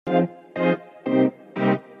Hey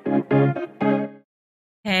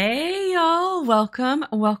y'all,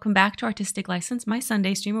 welcome back to Artistic License, my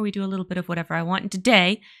Sunday stream where we do a little bit of whatever I want. And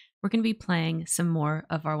today we're going to be playing some more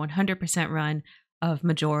of our 100% run of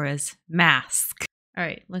Majora's Mask. All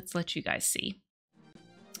right, let's let you guys see.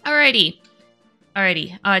 Alrighty.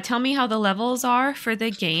 Tell me how the levels are for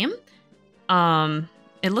the game.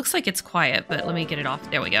 It looks like it's quiet, but let me get it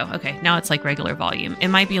off. There we go. Okay, now it's like regular volume. It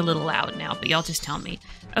might be a little loud now, but y'all just tell me.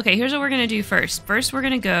 Okay, here's what we're going to do first. First, we're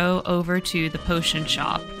going to go over to the potion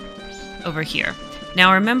shop over here.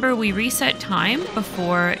 Now, remember, we reset time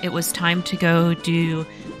before it was time to go do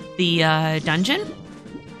the dungeon.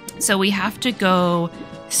 So we have to go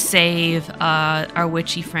save our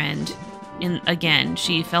witchy friend. Again,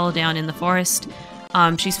 she fell down in the forest.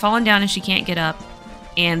 She's fallen down and she can't get up.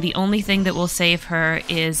 And the only thing that will save her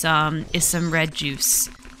is some red juice.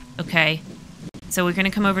 Okay? So we're going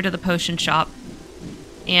to come over to the potion shop.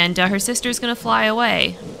 And her sister's going to fly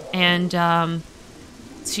away. And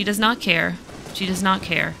she does not care. She does not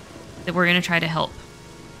care that we're going to try to help.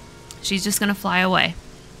 She's just going to fly away.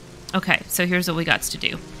 Okay, so here's what we got to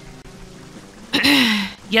do.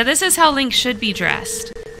 Yeah, this is how Link should be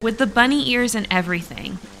dressed. With the bunny ears and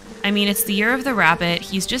everything. I mean, it's the year of the rabbit.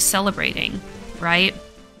 He's just celebrating. Right?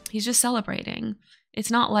 He's just celebrating.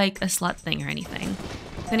 It's not like a slut thing or anything.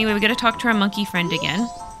 So anyway, we gotta talk to our monkey friend again.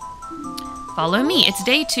 Follow me. It's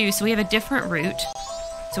day 2, so we have a different route.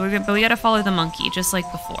 So but we gotta follow the monkey, just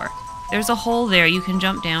like before. There's a hole there you can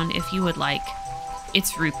jump down if you would like.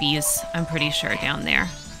 It's rupees, I'm pretty sure, down there.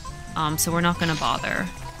 So we're not gonna bother.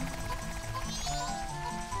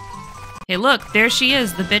 Hey, look, there she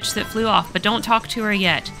is, the bitch that flew off, but don't talk to her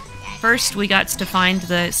yet. First, we got to find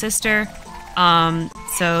the sister.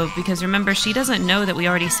 Because remember, she doesn't know that we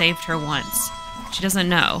already saved her once. She doesn't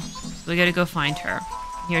know. We gotta go find her.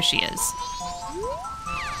 Here she is.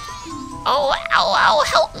 Oh, ow,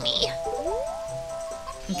 help me.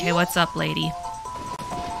 Okay, what's up, lady?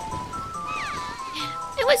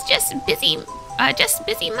 I was just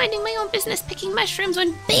busy minding my own business picking mushrooms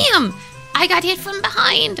when BAM! I got hit from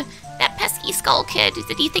behind. That pesky skull kid.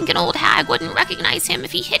 Did he think an old hag wouldn't recognize him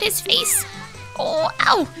if he hit his face? Oh,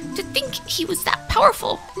 ow! To think he was that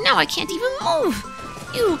powerful. Now I can't even move.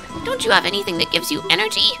 Don't you have anything that gives you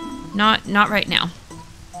energy? Not right now.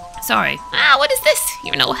 Sorry. What is this?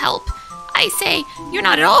 You're no help. I say, you're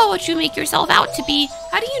not at all what you make yourself out to be.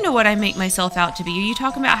 How do you know what I make myself out to be? Are you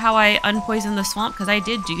talking about how I unpoisoned the swamp? Because I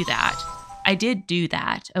did do that. I did do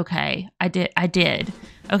that. Okay. I did.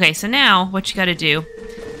 Okay, so now, what you gotta do?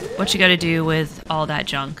 What you gotta do with all that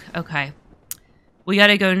junk? Okay. We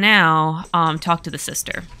gotta go now, talk to the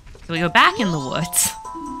sister. So we go back in the woods.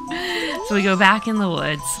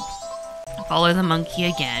 Follow the monkey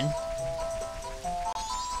again.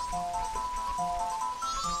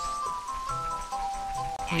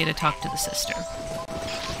 We gotta talk to the sister.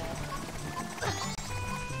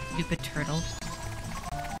 Stupid turtle.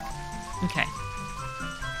 Okay.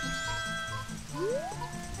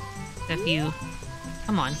 So if you...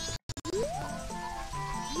 Come on.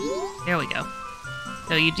 There we go.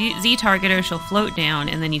 So you Z-target her, she'll float down,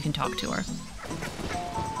 and then you can talk to her.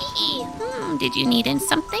 Did you need in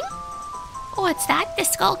something? What's that? The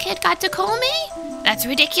Skull Kid got to call me? That's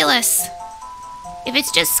ridiculous. If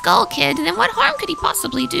it's just Skull Kid, then what harm could he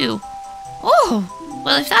possibly do? Oh,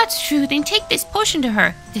 well, if that's true, then take this potion to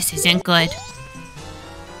her. This isn't good.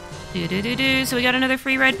 So we got another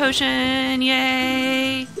free red potion.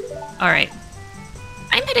 Yay! Alright.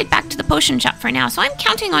 I'm headed back to the potion shop for now, so I'm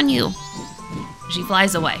counting on you. She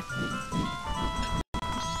flies away.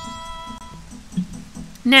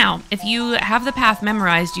 Now, if you have the path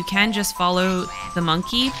memorized, you can just follow the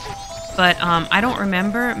monkey. But I don't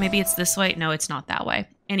remember. Maybe it's this way. No, it's not that way.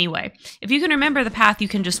 Anyway, if you can remember the path, you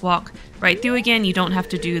can just walk right through again. You don't have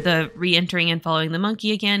to do the re-entering and following the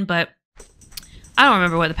monkey again. But I don't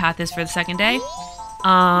remember what the path is for the second day.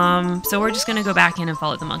 So we're just going to go back in and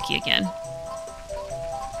follow the monkey again.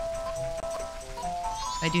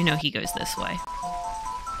 I do know he goes this way.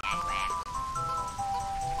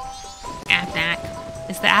 Aflac.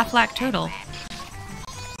 It's the Aflac turtle.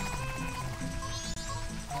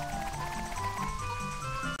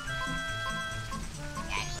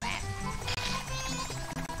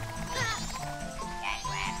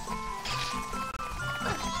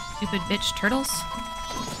 Stupid bitch turtles.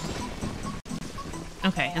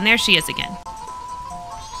 Okay, and there she is again.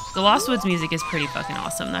 The Lost Woods music is pretty fucking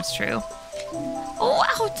awesome, that's true. Oh,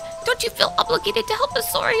 ouch! Don't you feel obligated to help a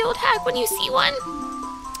sorry old hag when you see one?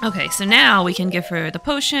 Okay, so now we can give her the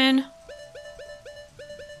potion.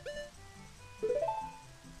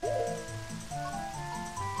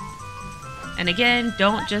 And again,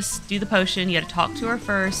 don't just do the potion. You gotta talk to her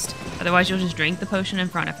first. Otherwise, you'll just drink the potion in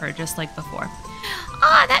front of her, just like before.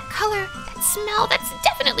 Ah, that color, that smell, that's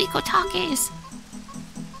definitely Kotake's.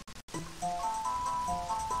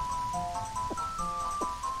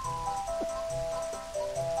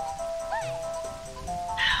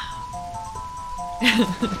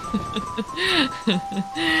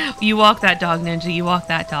 You walk that dog, Ninja. You walk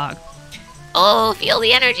that dog. Oh, feel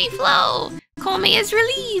the energy flow. Komi is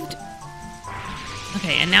relieved.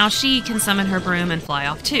 Okay, and now she can summon her broom and fly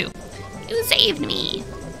off too. You saved me.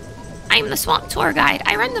 I'm the swamp tour guide.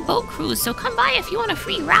 I run the boat cruise, so come by if you want a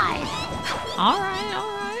free ride. All right,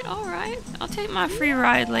 all right, all right. I'll take my free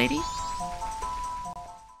ride, lady.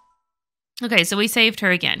 Okay, so we saved her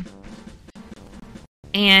again.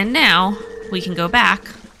 And now we can go back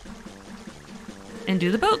and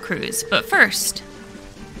do the boat cruise. But first,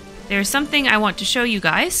 there's something I want to show you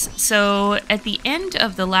guys. So at the end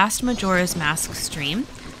of the last Majora's Mask stream,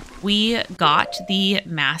 we got the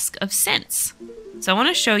Mask of Sense. So I want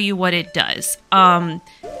to show you what it does.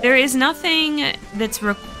 There is nothing that's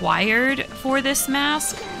required for this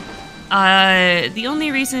mask. The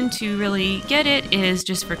only reason to really get it is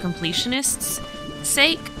just for completionists'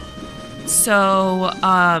 sake. So,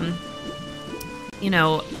 you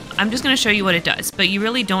know, I'm just going to show you what it does, but you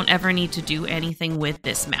really don't ever need to do anything with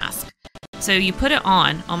this mask. So you put it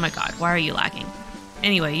on. Oh my god, why are you lagging?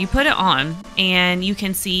 Anyway, you put it on, and you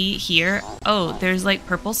can see here, oh, there's like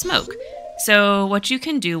purple smoke. So what you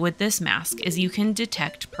can do with this mask is you can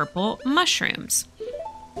detect purple mushrooms.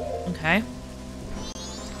 Okay?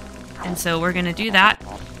 And so we're going to do that.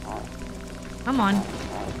 Come on.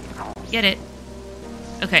 Get it.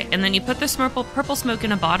 Okay, and then you put this purple smoke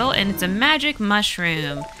in a bottle, and it's a magic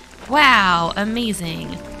mushroom. Wow,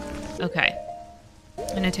 amazing. Okay. I'm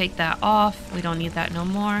going to take that off. We don't need that no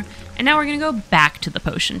more. And now we're going to go back to the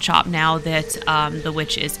potion shop now that the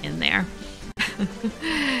witch is in there.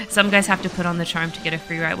 Some guys have to put on the charm to get a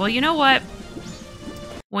free ride. Well, you know what?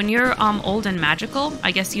 When you're old and magical,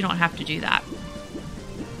 I guess you don't have to do that.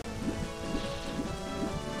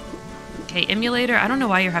 Okay, emulator. I don't know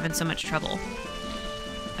why you're having so much trouble.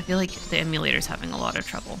 I feel like the emulator's having a lot of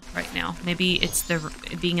trouble right now. Maybe it's the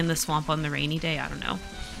being in the swamp on the rainy day. I don't know.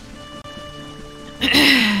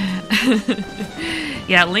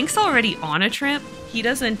 Yeah, Link's already on a trip. He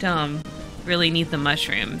doesn't really need the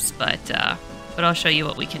mushrooms, but I'll show you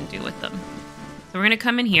what we can do with them. So we're gonna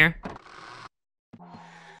come in here,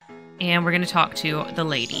 and we're gonna talk to the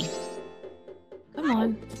lady. Come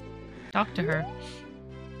on, talk to her.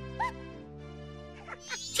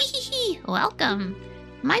 Tee-hee-hee, welcome.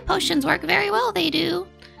 My potions work very well, they do.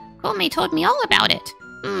 Komi told me all about it.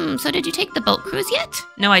 So did you take the boat cruise yet?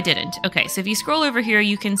 No, I didn't. Okay, so if you scroll over here,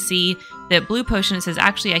 you can see that blue potion. It says,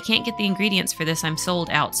 actually, I can't get the ingredients for this. I'm sold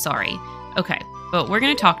out, sorry. Okay, but we're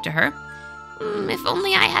gonna talk to her. If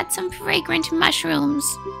only I had some fragrant mushrooms.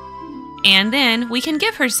 And then we can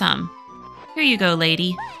give her some. Here you go,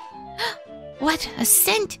 lady. What, a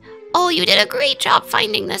scent? Oh, you did a great job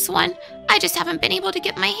finding this one. I just haven't been able to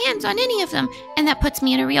get my hands on any of them, and that puts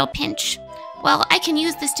me in a real pinch. Well, I can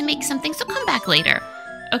use this to make something, so come back later.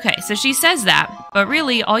 Okay, so she says that, but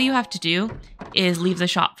really all you have to do is leave the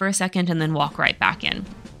shop for a second and then walk right back in.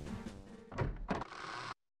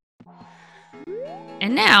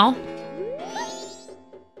 And now...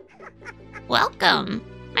 Welcome.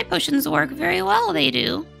 My potions work very well, they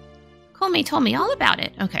do. Komi told me all about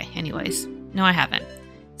it. Okay, anyways. No, I haven't.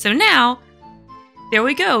 So now, there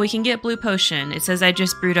we go. We can get blue potion. It says I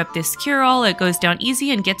just brewed up this cure-all. It goes down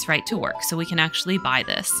easy and gets right to work. So we can actually buy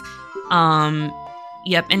this.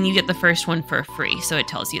 Yep, and you get the first one for free. So it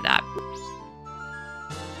tells you that.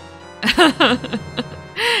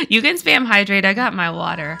 You can spam hydrate. I got my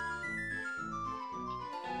water.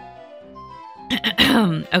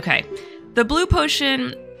 Okay. The blue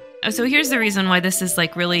potion... So here's the reason why this is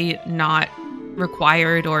like really not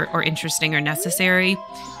required or interesting or necessary.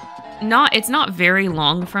 It's not very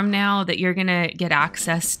long from now that you're gonna get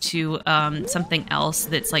access to something else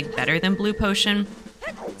that's like better than blue potion.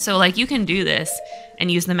 So like you can do this and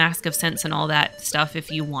use the Mask of Sense and all that stuff if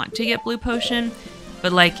you want to get blue potion,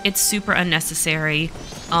 but like it's super unnecessary,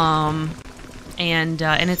 and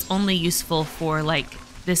it's only useful for like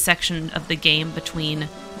this section of the game between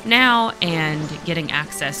now and getting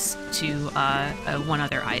access to one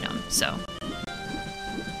other item. So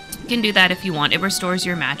you can do that if you want. It restores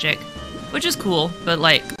your magic, which is cool, but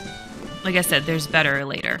like I said, there's better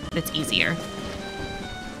later that's easier.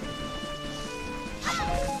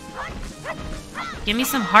 Give me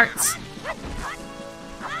some hearts.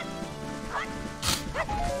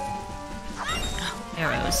 Oh,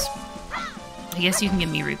 arrows. I guess you can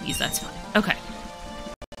give me rupees, that's fine. Okay.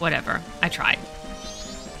 Whatever. I tried.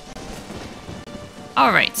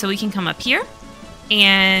 Alright, so we can come up here.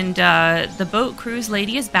 And the boat cruise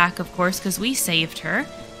lady is back, of course, because we saved her.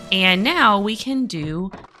 And now we can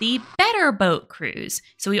do the better boat cruise.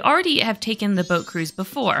 So we already have taken the boat cruise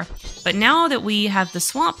before, but now that we have the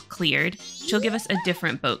swamp cleared, she'll give us a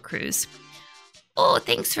different boat cruise. Oh,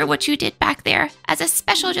 thanks for what you did back there. As a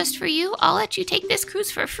special just for you, I'll let you take this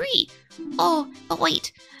cruise for free. Oh, but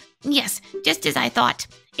wait. Yes, just as I thought.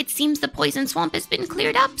 It seems the poison swamp has been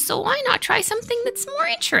cleared up, so why not try something that's more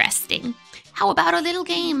interesting? How about a little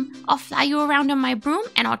game? I'll fly you around on my broom,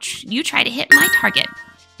 and you try to hit my target.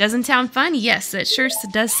 Doesn't sound fun? Yes, it sure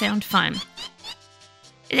does sound fun.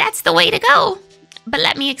 That's the way to go. But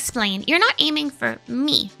let me explain. You're not aiming for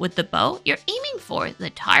me with the bow. You're aiming for the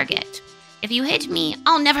target. If you hit me,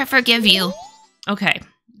 I'll never forgive you. Okay,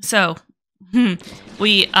 so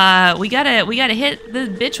we gotta hit the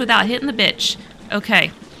bitch without hitting the bitch. Okay.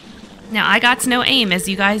 Now I got no aim, as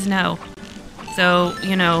you guys know. So,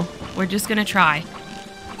 you know, we're just gonna try.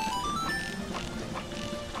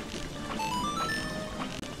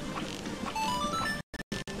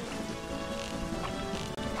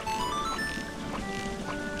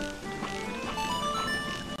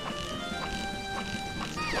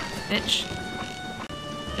 Bitch.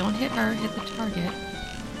 Don't hit her, hit the target.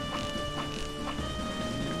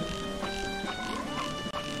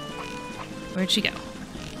 Where'd she go?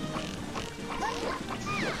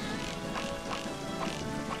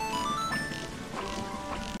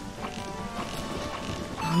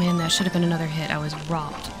 Oh man, that should have been another hit. I was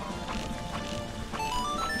robbed.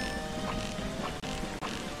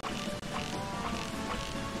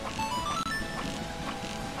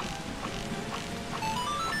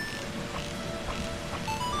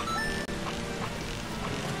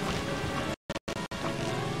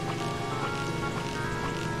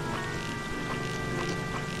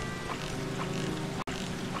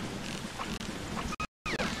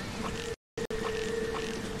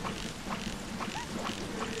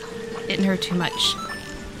 Hitting her too much.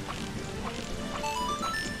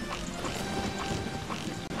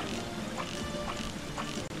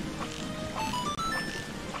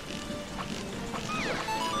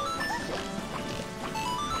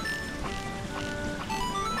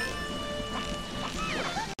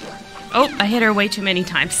 Oh, I hit her way too many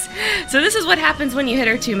times. So this is what happens when you hit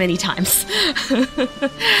her too many times.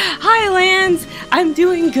 Hi, Lance! I'm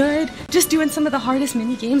doing good. Just doing some of the hardest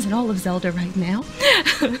mini games in all of Zelda right now.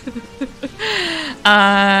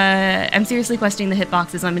 I'm seriously questioning the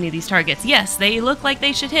hitboxes on many of these targets. Yes, they look like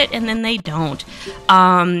they should hit, and then they don't.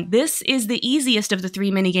 This is the easiest of the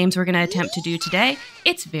 3 mini games we're going to attempt to do today.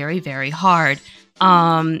 It's very, very hard.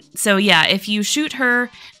 So yeah, if you shoot her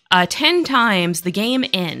 10 times, the game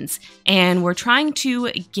ends, and we're trying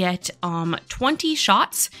to get 20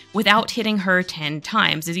 shots without hitting her 10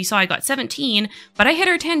 times. As you saw, I got 17, but I hit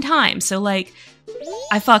her 10 times, so like,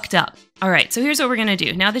 I fucked up. All right, so here's what we're gonna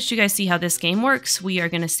do. Now that you guys see how this game works, we are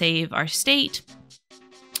gonna save our state,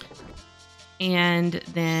 and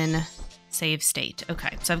then save state.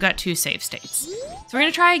 Okay, so I've got 2 save states. So we're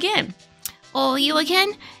gonna try again. Oh, you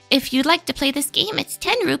again? If you'd like to play this game, it's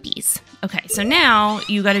 10 rupees. Okay, so now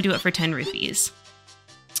you got to do it for 10 rupees.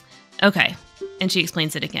 Okay, and she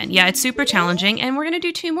explains it again. Yeah, it's super challenging, and we're going to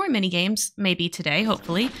do 2 more mini games, maybe today,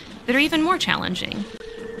 hopefully, that are even more challenging.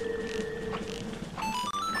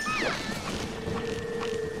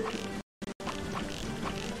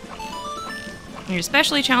 You're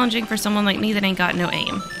especially challenging for someone like me that ain't got no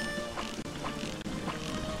aim.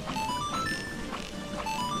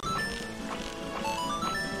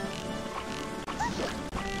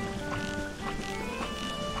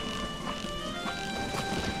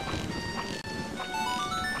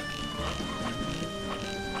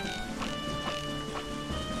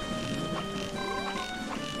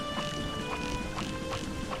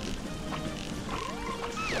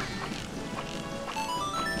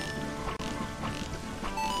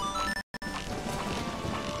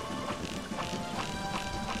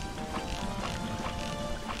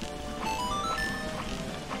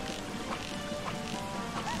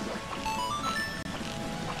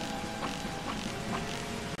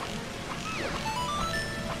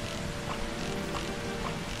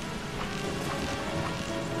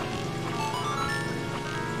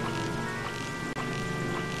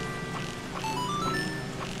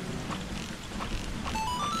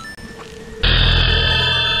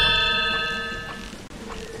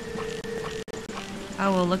 I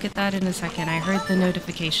will look at that in a second. I heard the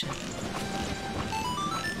notification.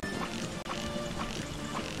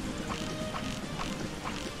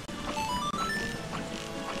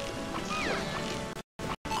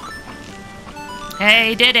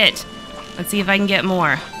 Hey, did it. Let's see if I can get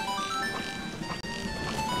more.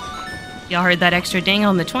 Y'all heard that extra ding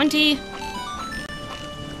on the 20.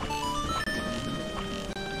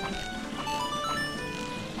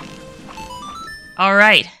 All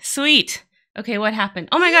right, sweet. Okay, what happened?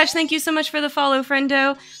 Oh my gosh, thank you so much for the follow,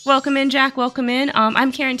 friendo. Welcome in, Jack, welcome in.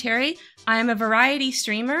 I'm Karen Terry. I am a variety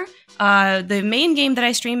streamer. The main game that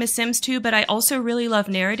I stream is Sims 2, but I also really love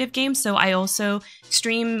narrative games, so I also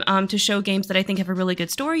stream to show games that I think have a really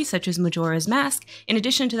good story, such as Majora's Mask. In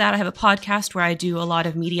addition to that, I have a podcast where I do a lot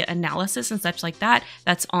of media analysis and such like that.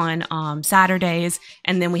 That's on Saturdays,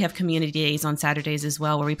 and then we have community days on Saturdays as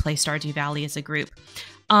well, where we play Stardew Valley as a group.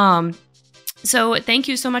 So thank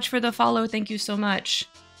you so much for the follow. Thank you so much.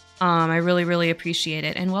 I really, really appreciate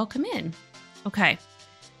it. And welcome in. Okay.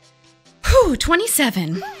 Whew,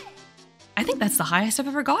 27. I think that's the highest I've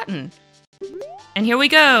ever gotten. And here we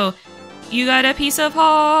go. You got a piece of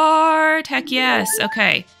heart. Heck yes.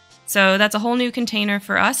 Okay. So that's a whole new container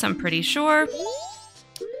for us, I'm pretty sure.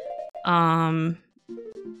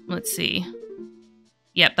 Let's see.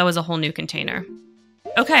 Yep, that was a whole new container.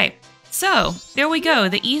 Okay. So, there we go,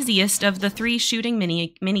 the easiest of the 3 shooting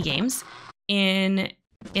mini games in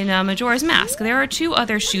Majora's Mask. There are 2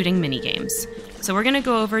 other shooting mini games. So we're going to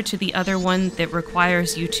go over to the other one that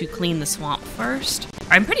requires you to clean the swamp first.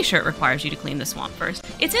 I'm pretty sure it requires you to clean the swamp first.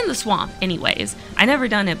 It's in the swamp anyways. I never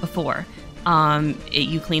done it before.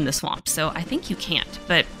 You clean the swamp, so I think you can't,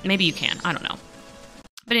 but maybe you can, I don't know.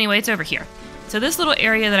 But anyway, it's over here. So this little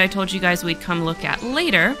area that I told you guys we'd come look at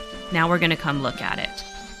later, now we're going to come look at it.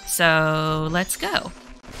 So let's go.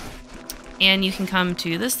 And you can come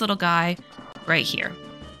to this little guy right here.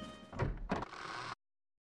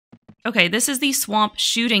 Okay, this is the Swamp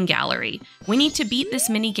Shooting Gallery. We need to beat this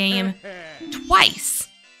mini game twice.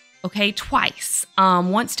 Okay, twice.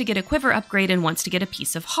 Once to get a quiver upgrade and once to get a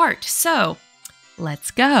piece of heart. So,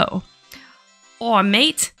 let's go. Oh,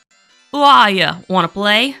 mate. Who are ya? Wanna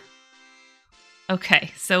play?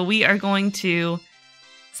 Okay, so we are going to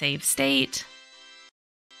save state.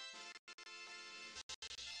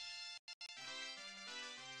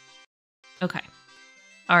 Okay.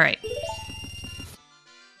 All right.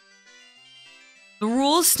 The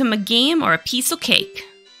rules to my game are a piece of cake.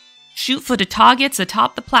 Shoot for the targets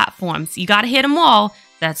atop the platforms. You gotta hit them all.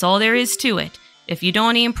 That's all there is to it. If you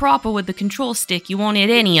don't aim proper with the control stick, you won't hit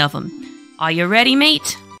any of them. Are you ready,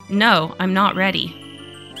 mate? No, I'm not ready.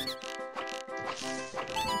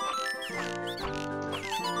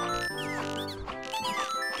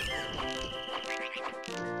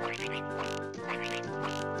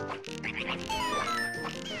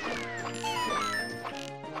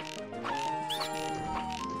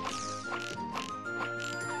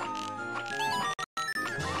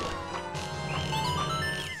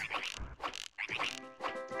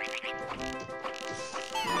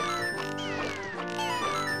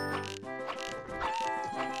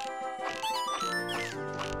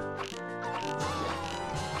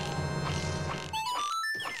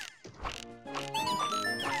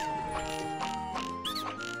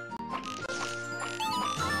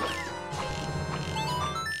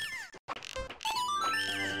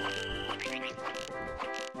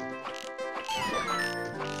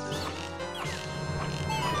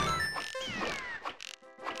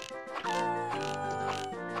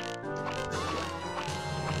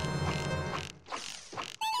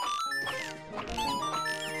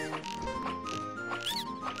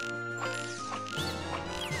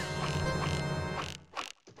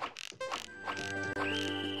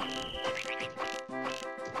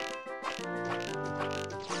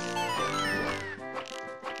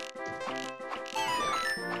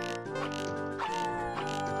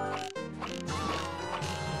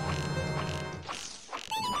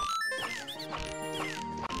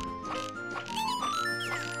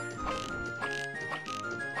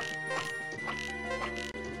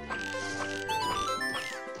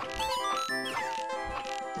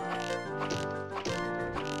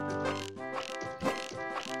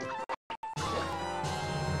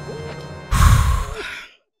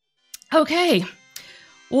 Okay.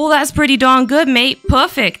 Well, that's pretty darn good, mate.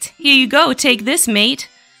 Perfect. Here you go. Take this, mate.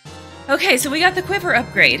 Okay, so we got the quiver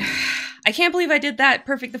upgrade. I can't believe I did that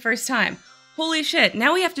perfect the first time. Holy shit.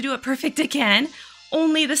 Now we have to do it perfect again.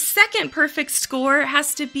 Only the second perfect score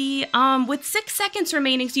has to be with 6 seconds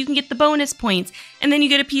remaining so you can get the bonus points. And then you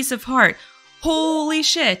get a piece of heart. Holy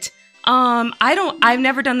shit. I've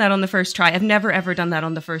never done that on the first try. I've never ever done that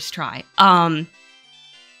on the first try.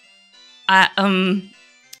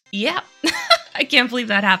 Yeah. I can't believe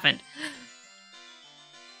that happened.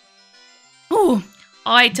 Ooh.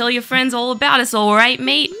 Alright, tell your friends all about us, alright,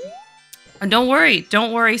 mate? And don't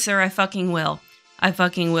worry, sir, I fucking will. I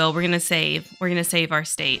fucking will. We're gonna save. We're gonna save our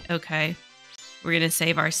state, okay? We're gonna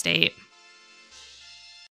save our state.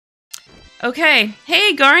 Okay.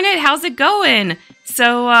 Hey, Garnet, how's it going?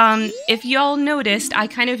 So, if y'all noticed, I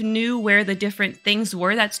kind of knew where the different things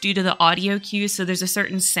were. That's due to the audio cues. So there's a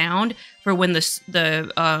certain sound for when the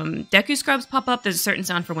Deku Scrubs pop up. There's a certain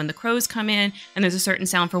sound for when the crows come in. And there's a certain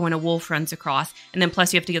sound for when a wolf runs across. And then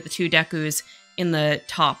plus you have to get the 2 Dekus in the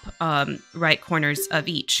top right corners of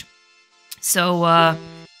each. So,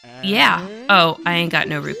 yeah. Oh, I ain't got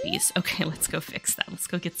no rupees. Okay, let's go fix that. Let's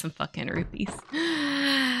go get some fucking rupees.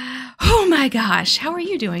 Oh my gosh, how are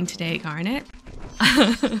you doing today, Garnet?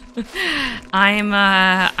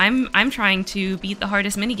 I'm trying to beat the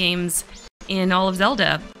hardest minigames in all of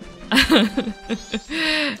Zelda.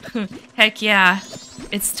 Heck yeah.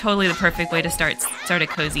 It's totally the perfect way to start a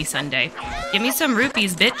cozy Sunday. Give me some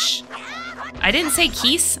rupees, bitch. I didn't say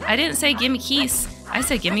keys. I didn't say give me keys. I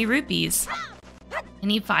said give me rupees. I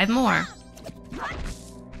need 5 more.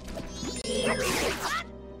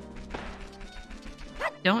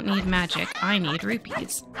 Don't need magic. I need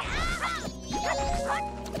rupees.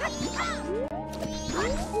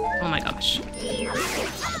 Oh my gosh.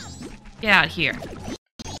 Get out of here.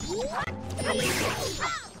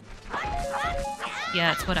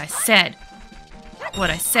 Yeah, that's what I said.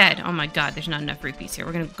 What I said. Oh my god, there's not enough rupees here.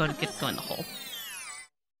 We're gonna go in the hole.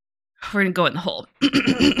 We're gonna go in the hole.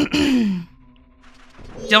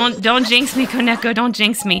 Don't jinx me, Koneko. Don't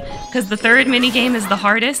jinx me. Because the 3rd minigame is the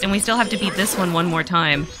hardest, and we still have to beat this one more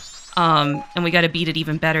time. And we gotta beat it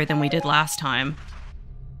even better than we did last time.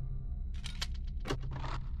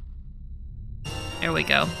 There we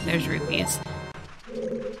go. There's rupees.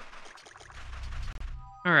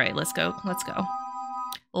 Alright, let's go. Let's go.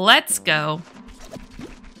 Let's go.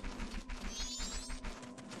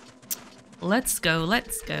 Let's go.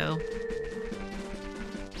 Let's go.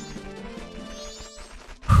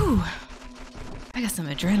 Whew. I got some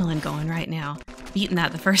adrenaline going right now. Beating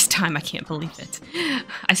that the first time, I can't believe it.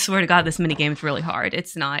 I swear to God, this minigame is really hard.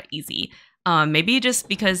 It's not easy. Maybe just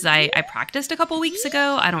because I practiced a couple weeks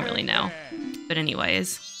ago. I don't really know. But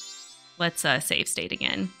anyways, let's save state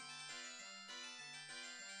again.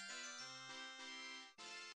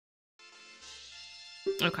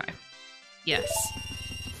 Okay. Yes.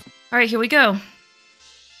 All right, here we go.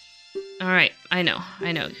 All right, I know.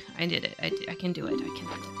 I did it. I can do it. I can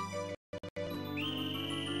do it.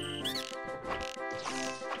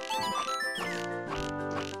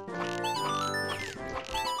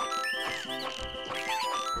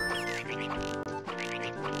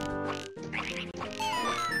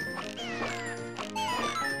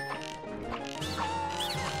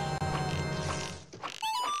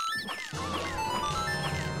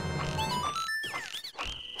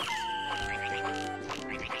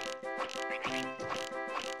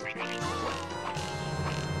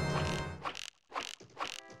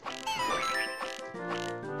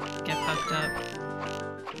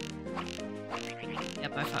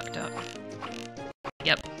 Yep, I fucked up.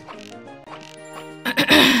 Yep.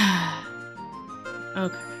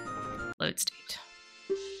 Okay. Load state.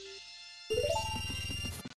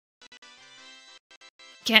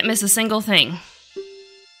 Can't miss a single thing.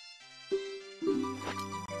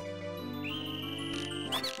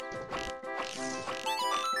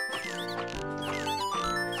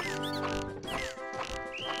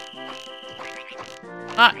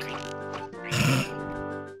 Fuck.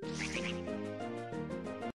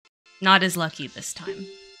 Not as lucky this time.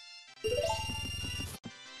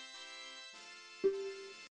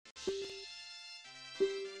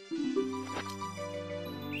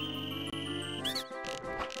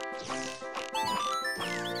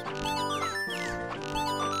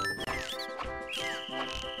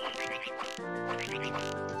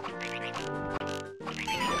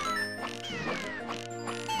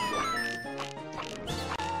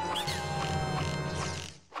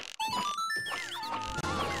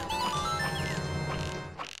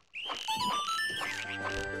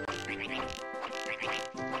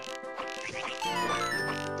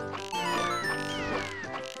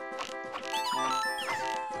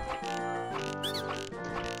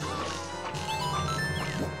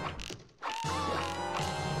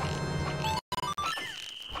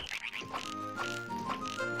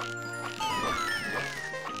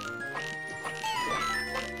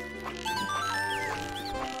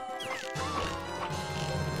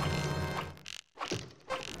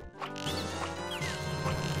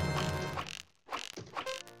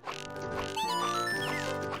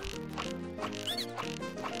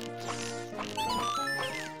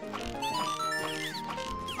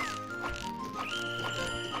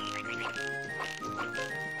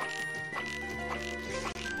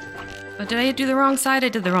 But did I do the wrong side? I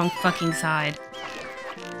did the wrong fucking side.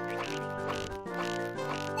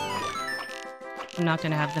 I'm not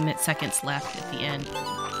gonna have the seconds left at the end.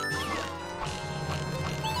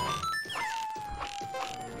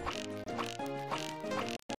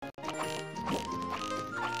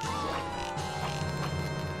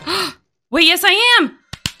 Wait, yes I am!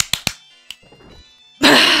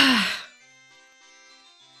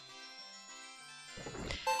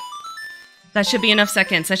 That should be enough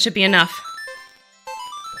seconds. That should be enough.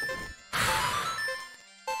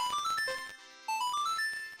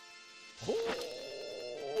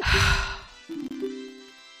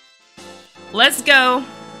 Let's go.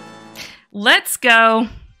 Let's go.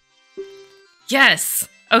 Yes.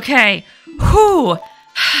 Okay. Whew.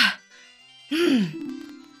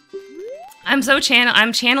 I'm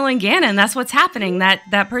channeling Ganon. That's what's happening.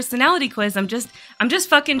 That personality quiz. I'm just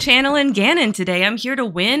fucking channeling Ganon today. I'm here to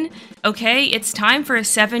win. Okay, it's time for a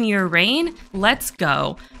 7-year reign. Let's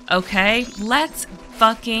go. Okay, let's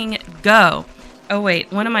fucking go. Oh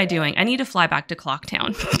wait, what am I doing? I need to fly back to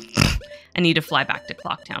Clocktown. I need to fly back to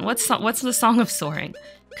Clocktown. What's the Song of Soaring?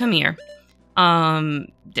 Come here.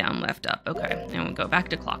 Down, left, up. Okay, and we'll go back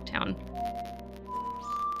to Clocktown.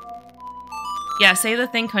 Yeah, say the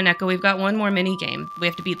thing, Koneko. We've got one more mini game. We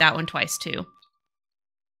have to beat that one twice, too.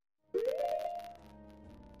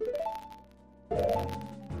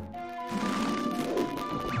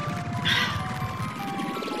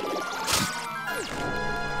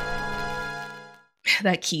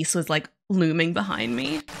 That Keese was, like, looming behind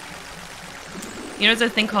me. You know,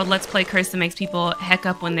 there's a thing called Let's Play Curse that makes people heck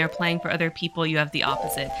up when they're playing for other people. You have the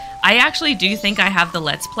opposite. I actually do think I have the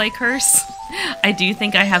Let's Play Curse. I do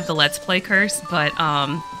think I have the Let's Play Curse, but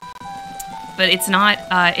it's not,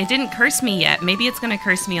 it didn't curse me yet. Maybe it's gonna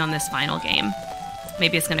curse me on this final game.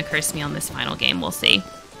 Maybe it's gonna curse me on this final game. We'll see.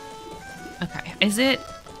 Okay, is it?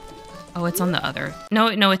 Oh, it's on the other.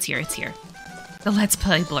 No, it's here, it's here. The Let's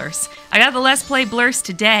Play Blurs. I got the Let's Play Blurs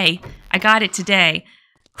today. I got it today.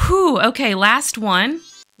 Whew, okay, last one.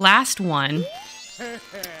 Last one.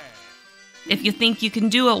 If you think you can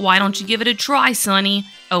do it, why don't you give it a try, Sonny?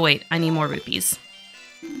 Oh wait, I need more rupees.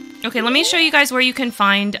 Okay, let me show you guys where you can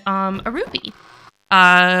find a rupee.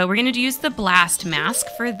 We're gonna use the blast mask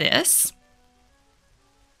for this.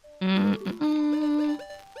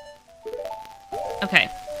 Okay,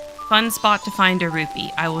 fun spot to find a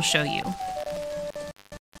rupee. I will show you.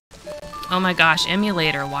 Oh my gosh,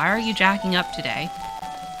 emulator, why are you jacking up today?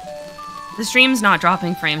 The stream's not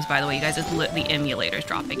dropping frames, by the way, you guys. It's the emulator's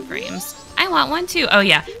dropping frames. I want one too. Oh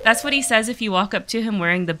yeah, that's what he says if you walk up to him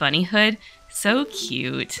wearing the bunny hood. So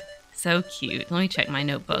cute. So cute. Let me check my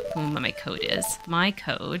notebook, what my code is. My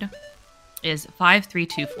code is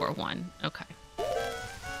 53241. Okay.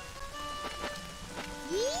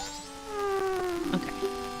 Okay,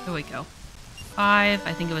 here we go. I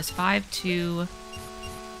think it was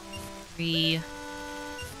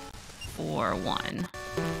 52341.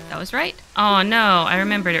 That was right? Oh no, I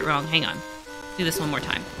remembered it wrong. Hang on. Do this one more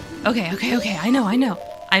time. Okay. I know. I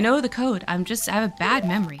know the code. I have a bad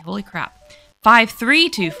memory. Holy crap.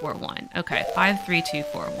 53241. Okay,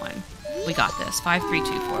 53241. We got this.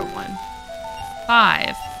 53241.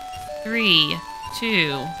 5, 3,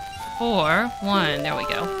 2, 4, 1. There we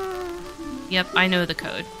go. Yep, I know the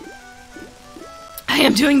code. I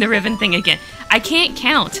am doing the ribbon thing again. I can't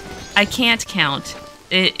count. I can't count.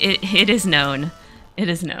 It is known. It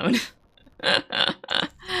is known.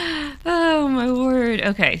 Oh my word.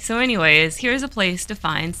 Okay, so anyways, here's a place to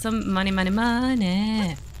find some money.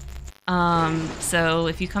 So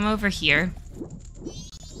if you come over here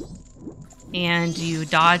and you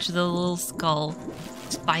dodge the little skull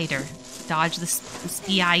spider, dodge the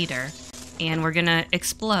spider, and we're gonna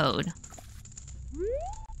explode.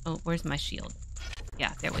 Oh, where's my shield?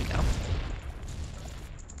 Yeah, there we go.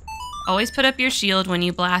 Always put up your shield when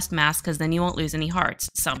you blast mask, because then you won't lose any hearts,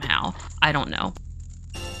 somehow. I don't know.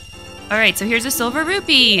 Alright, so here's a silver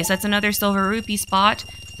rupee. So that's another silver rupee spot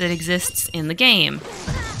that exists in the game.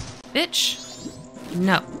 Bitch.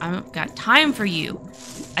 No, I don't got time for you.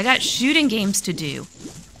 I got shooting games to do.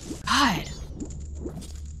 God.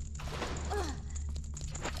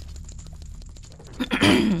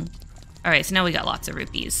 Alright, so now we got lots of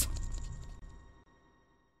rupees.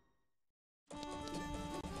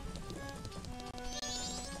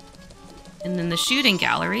 And then the shooting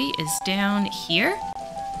gallery is down here.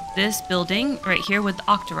 This building right here with the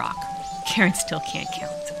Octorok. Karen still can't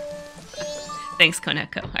count. Thanks,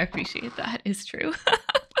 Koneko. I appreciate that. It's true.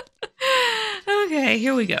 Okay,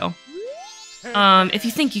 here we go. If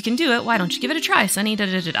you think you can do it, why don't you give it a try, Sonny?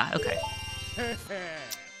 Okay.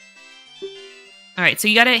 Alright, so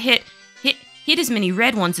you gotta hit Hit as many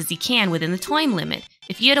red ones as you can within the time limit.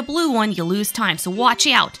 If you hit a blue one, you lose time, so watch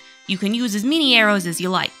out. You can use as many arrows as you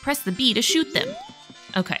like. Press the B to shoot them.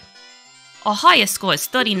 Okay. Our highest score is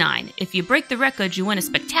 39. If you break the record, you win a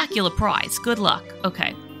spectacular prize. Good luck.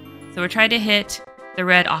 Okay. So we're trying to hit the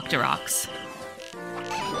red Octoroks.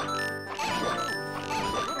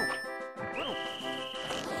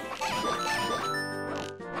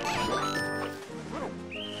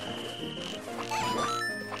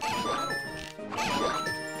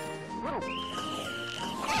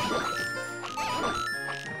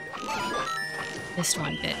 This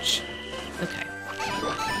one, bitch. Okay.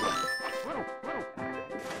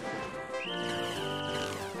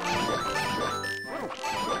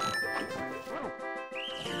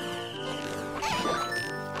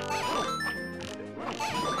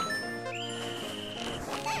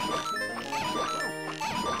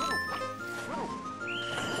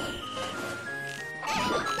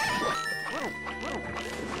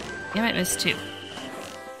 I might miss 2.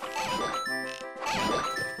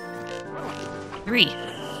 3.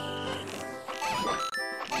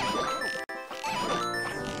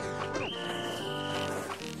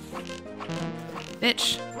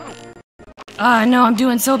 Bitch. Ah, no, I'm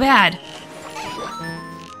doing so bad.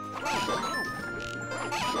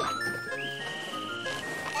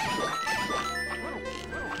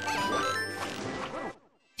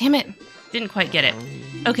 Damn it. Didn't quite get it.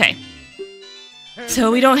 Okay.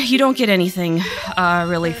 So you don't get anything,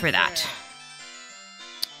 really for that.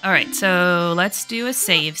 Alright, so let's do a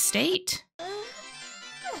save state. There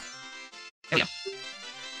we go.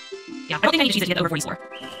 Yeah, I don't think I need to cheese it to get over 44.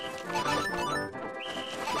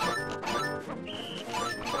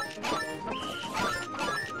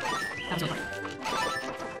 That was over.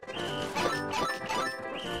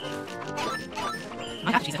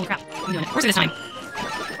 I have to cheese it, holy crap. I'm doing it. Where's it this time?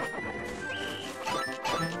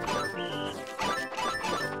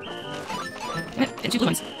 Get 2 blue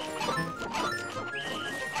ones.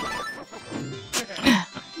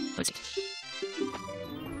 Let's see.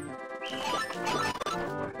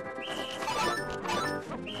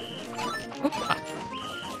 Oh, fuck.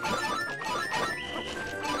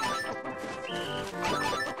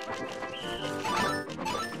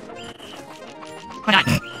 Why not?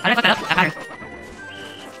 How did I fuck that up? That pattern.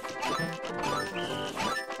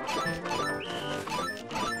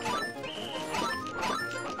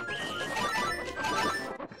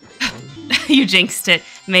 You jinxed it.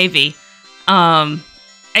 Maybe.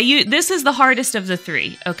 This is the hardest of the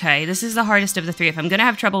 3. Okay, this is the hardest of the 3. If I'm gonna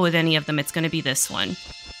have trouble with any of them, it's gonna be this one.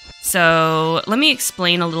 So let me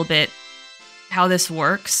explain a little bit how this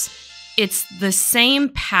works. It's the same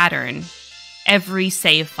pattern every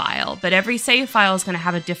save file, but every save file is gonna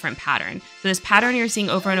have a different pattern. So this pattern you're seeing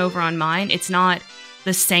over and over on mine, it's not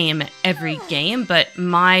the same every game, but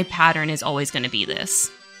my pattern is always gonna be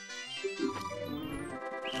this.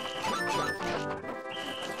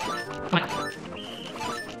 Come on.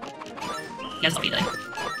 Yes, I'll be there.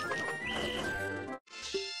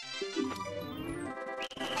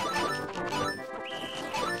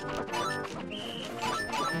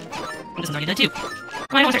 This one's already done too. Come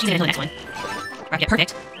on, I don't want to start cheesing until the next one. Right, yeah,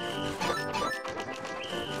 perfect.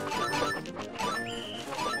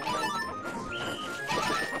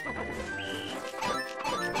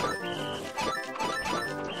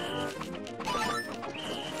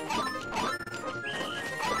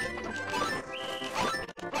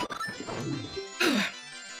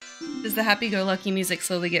 Does the happy-go-lucky music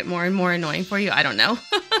slowly get more and more annoying for you? I don't know.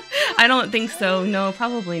 I don't think so. No,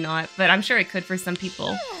 probably not. But I'm sure it could for some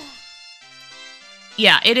people.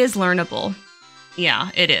 Yeah, it is learnable. Yeah,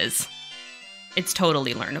 it is. It's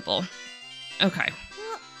totally learnable. Okay.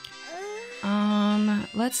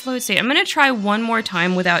 Let's load state. I'm gonna try one more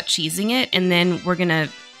time without cheesing it, and then we're gonna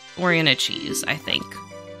cheese, I think.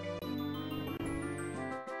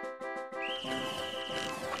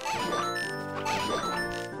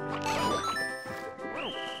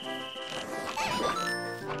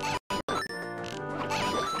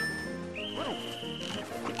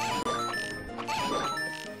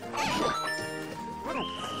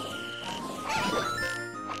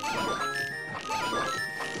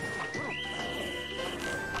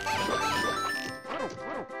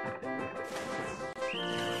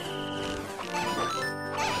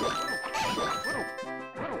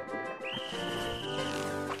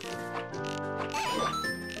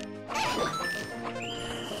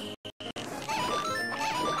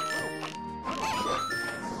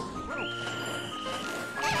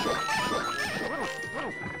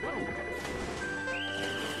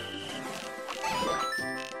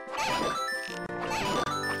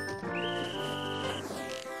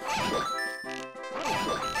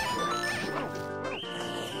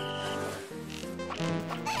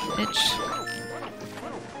 bitch.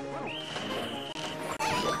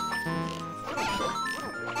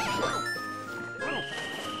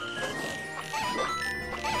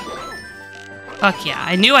 Fuck yeah,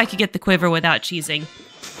 I knew I could get the quiver without cheesing.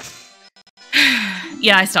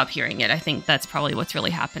 Yeah, I stopped hearing it. I think that's probably what's really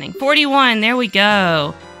happening. 41, there we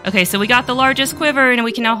go. Okay, so we got the largest quiver, and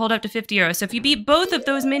we can now hold up to 50 arrows. So if you beat both of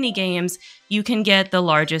those mini games, you can get the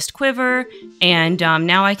largest quiver, and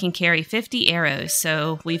now I can carry 50 arrows.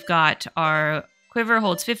 So we've got our quiver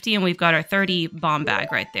holds 50, and we've got our 30 bomb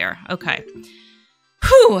bag right there. Okay.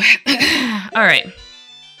 Whew. All right.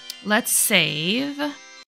 Let's save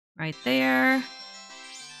right there.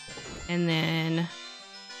 And then...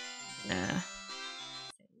 save.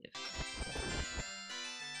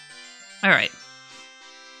 All right.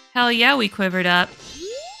 Hell yeah, we quivered up.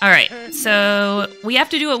 All right, so we have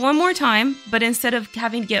to do it one more time, but instead of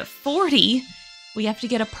having to get 40, we have to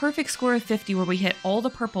get a perfect score of 50 where we hit all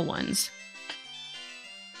the purple ones.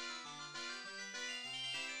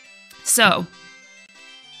 So,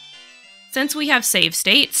 since we have save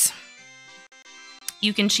states,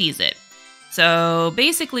 you can cheese it. So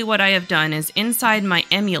basically what I have done is inside my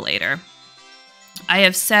emulator, I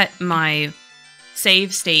have set my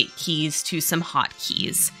save state keys to some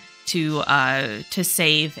hotkeys to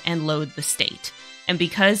save and load the state. And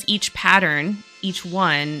because each pattern, each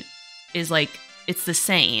one is like, it's the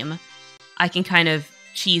same, I can kind of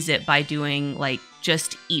cheese it by doing like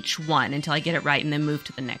just each one until I get it right and then move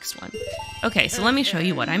to the next one. Okay, so let me show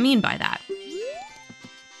you what I mean by that.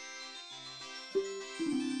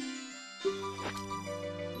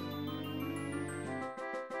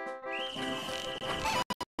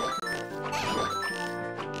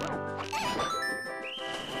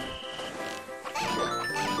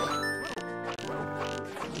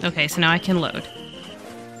 Okay, so now I can load.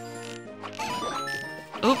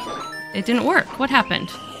 Oh, it didn't work. What happened?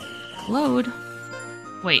 Load.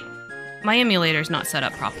 Wait, my emulator's not set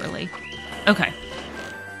up properly. Okay.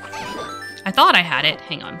 I thought I had it.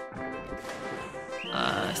 Hang on.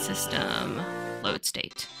 System load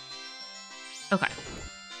state. Okay.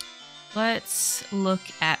 Let's look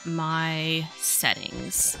at my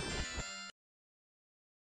settings.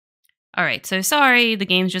 All right, so sorry, the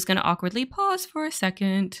game's just going to awkwardly pause for a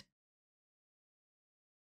second.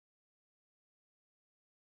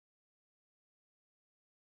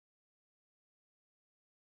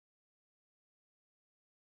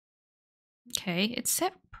 Okay, it's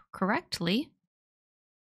set correctly.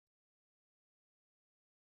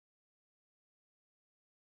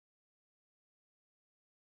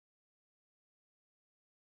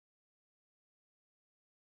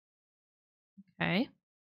 Okay.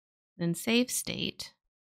 Then save state.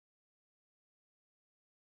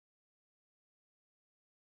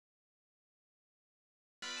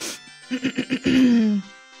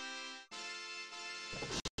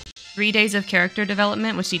 Three days of character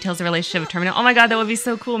development, which details the relationship with Terminal. Oh my god, that would be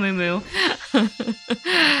so cool, Moo Moo. All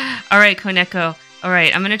right, Koneko. All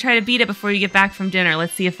right, I'm going to try to beat it before you get back from dinner.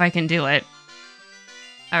 Let's see if I can do it.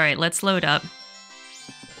 All right, let's load up.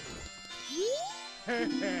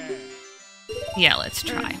 Yeah, let's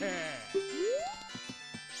try.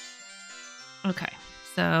 Okay,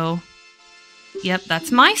 so... Yep,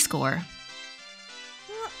 that's my score.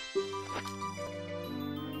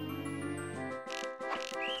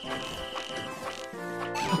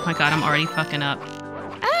 Oh my god, I'm already fucking up.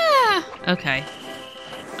 Ah! Okay.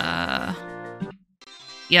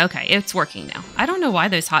 Yeah, okay, it's working now. I don't know why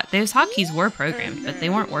those hotkeys were programmed, but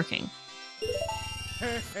they weren't working.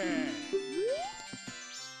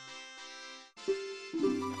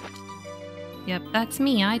 Yep, that's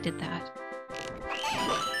me. I did that.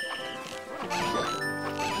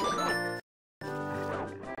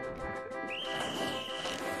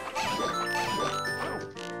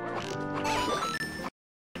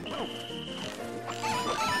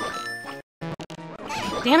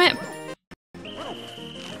 Damn it!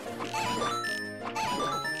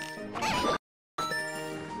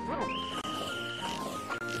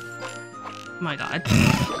 Oh my god.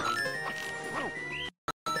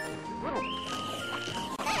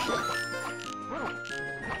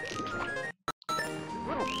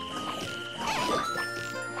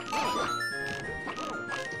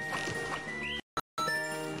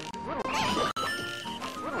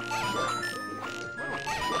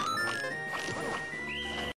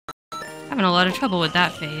 Having a lot of trouble with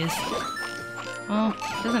that phase. Well,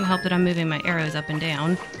 it doesn't help that I'm moving my arrows up and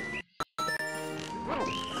down. I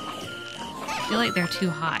feel like they're too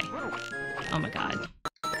high. Oh my god.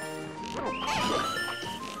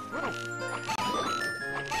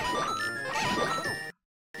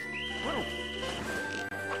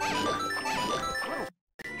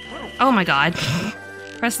 Oh my god.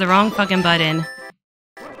 Press the wrong fucking button.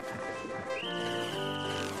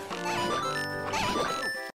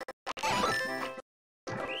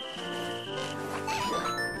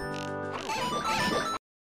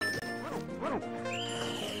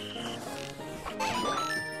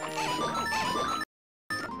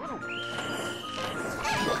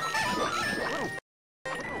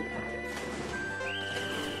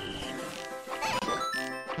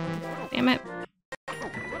 Damn it.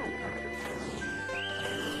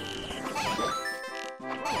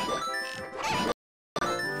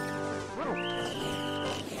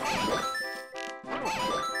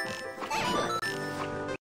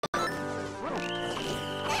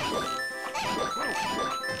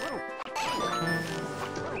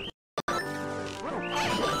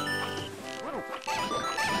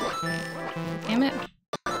 Damn it.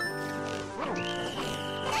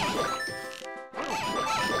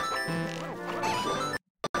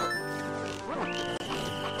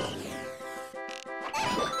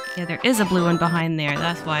 Yeah, there is a blue one behind there.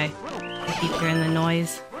 That's why I keep hearing the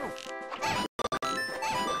noise.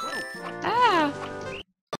 Ah!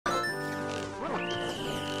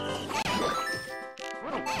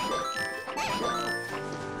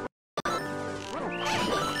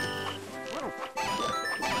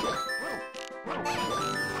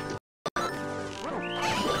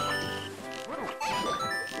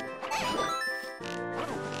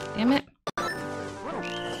 Damn it.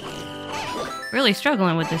 Really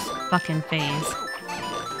struggling with this fucking phase.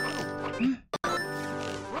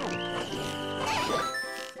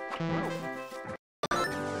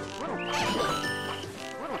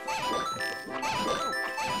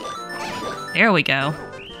 There we go.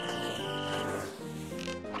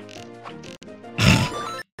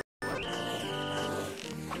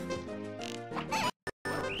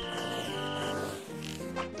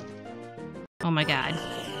 Oh my god.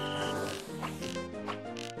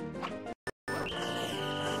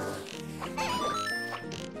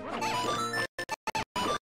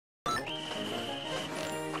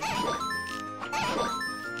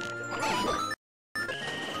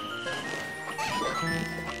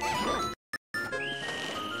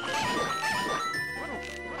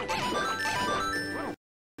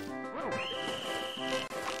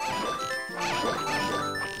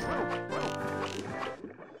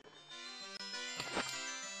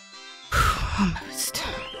 Almost.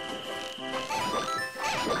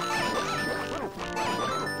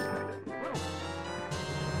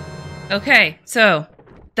 Okay, so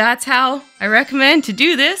that's how I recommend to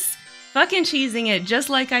do this. Fucking cheesing it just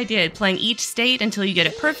like I did, playing each state until you get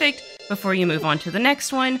it perfect before you move on to the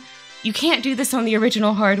next one. You can't do this on the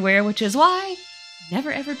original hardware, which is why I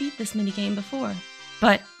never ever beat this minigame before.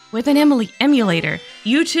 But with an emulator,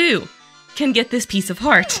 you too can get this piece of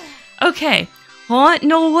heart. Okay. What?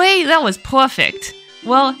 No way, that was perfect.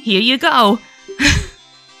 Well, here you go.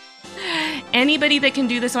 Anybody that can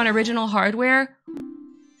do this on original hardware,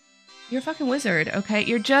 you're a fucking wizard, okay?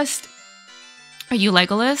 You're just... Are you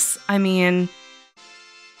Legolas? I mean...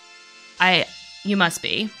 You must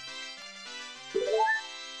be.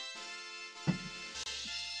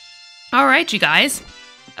 Alright, you guys.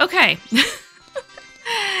 Okay.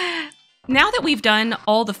 Now that we've done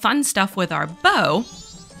all the fun stuff with our bow...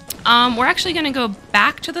 we're actually going to go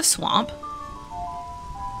back to the swamp.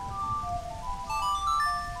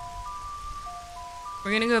 We're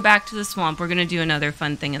going to go back to the swamp. We're going to do another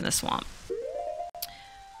fun thing in the swamp.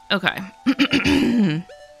 Okay.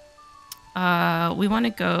 We want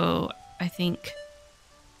to go, I think,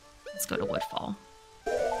 let's go to Woodfall.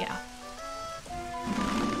 Yeah.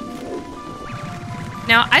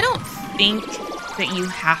 Now, I don't think that you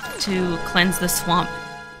have to cleanse the swamp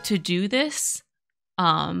to do this.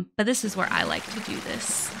 But this is where I like to do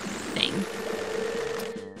this thing.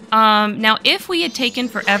 Now, if we had taken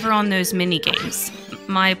forever on those mini games,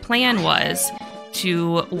 my plan was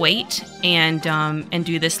to wait and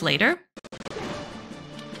do this later.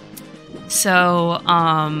 So,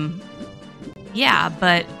 yeah,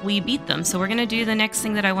 but we beat them, so we're gonna do the next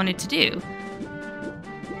thing that I wanted to do.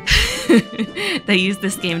 They used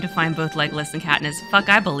this game to find both Legolas and Katniss. Fuck,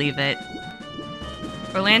 I believe it.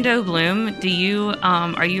 Orlando Bloom,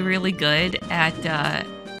 are you really good at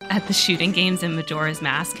the shooting games in Majora's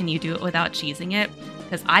Mask? Can you do it without cheesing it?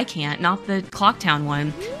 Because I can't, not the Clocktown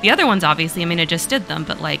one. The other ones, obviously, I mean, I just did them,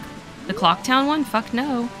 but like, the Clocktown one? Fuck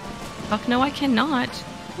no. Fuck no, I cannot.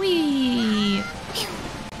 Whee!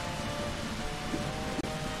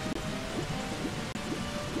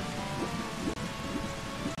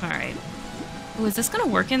 Alright. Oh, is this gonna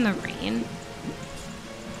work in the rain?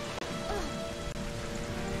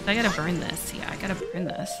 I gotta burn this. Yeah, I gotta burn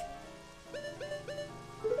this.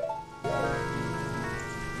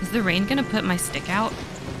 Is the rain gonna put my stick out?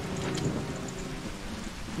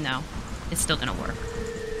 No, it's still gonna work.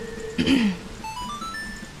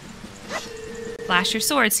 Flash your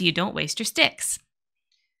sword so you don't waste your sticks.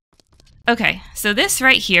 Okay, so this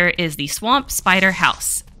right here is the Swamp Spider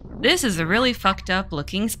House. This is a really fucked up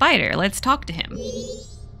looking spider. Let's talk to him.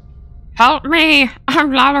 Help me!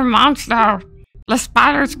 I'm not a monster! The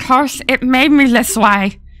spider's curse, it made me this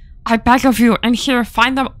way! I beg of you, and here,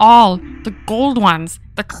 find them all! The gold ones,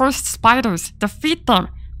 the cursed spiders, defeat them!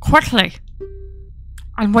 Quickly!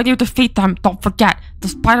 And when you defeat them, don't forget, the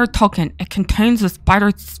spider token, it contains the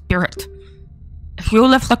spider's spirit. If you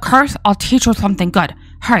lift the curse, I'll teach you something good.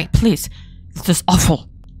 Hurry, please. This is awful.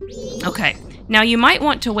 Okay. Now, you might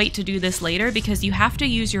want to wait to do this later because you have to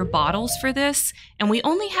use your bottles for this, and we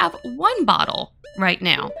only have one bottle right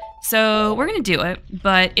now. So we're going to do it,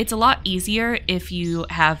 but it's a lot easier if you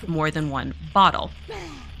have more than one bottle.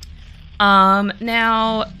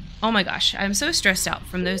 Now, oh my gosh, I'm so stressed out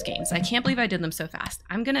from those games. I can't believe I did them so fast.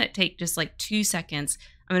 I'm going to take just like 2 seconds.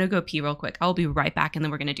 I'm going to go pee real quick. I'll be right back, and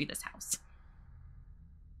then we're going to do this house.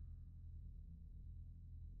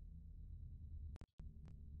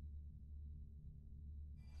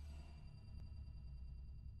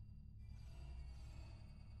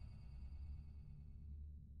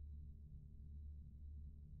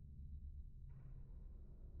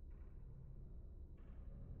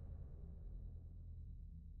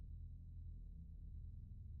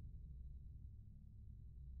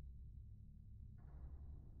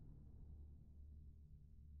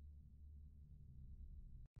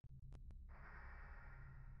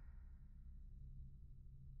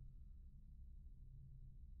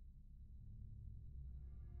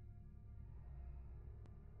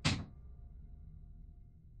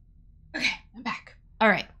 Okay, I'm back. All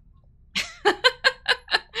right.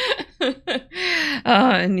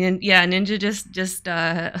 Yeah, Ninja just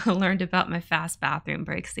learned about my fast bathroom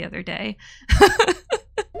breaks the other day.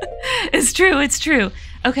 It's true.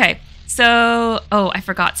 Okay, so, oh, I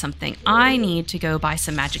forgot something. I need to go buy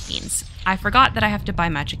some magic beans. I forgot that I have to buy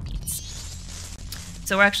magic beans.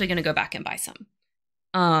 So we're actually going to go back and buy some.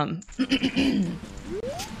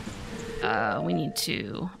 We need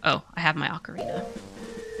to, oh, I have my ocarina.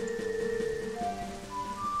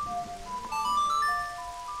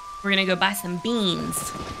 We're gonna go buy some beans.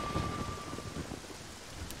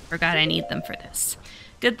 Forgot I need them for this.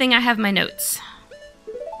 Good thing I have my notes.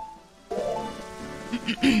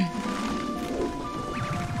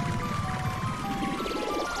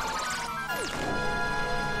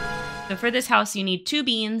 So for this house, you need 2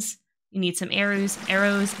 beans, you need some arrows,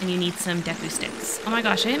 and you need some Deku sticks. Oh my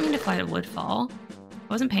gosh, I didn't mean to fly to Woodfall. I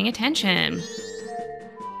wasn't paying attention.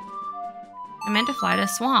 I meant to fly to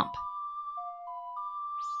Swamp.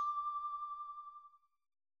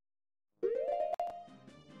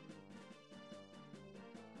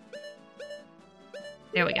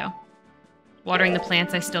 There we go. Watering the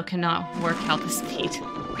plants, I still cannot work out the speed.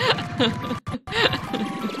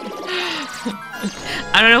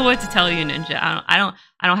 I don't know what to tell you, Ninja. I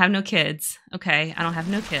don't have no kids. Okay, I don't have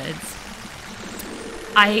no kids.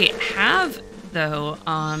 I have, though,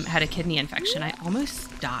 had a kidney infection. I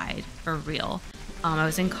almost died, for real. I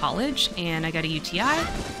was in college, and I got a UTI,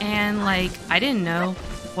 and, like, I didn't know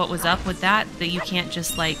what was up with that you can't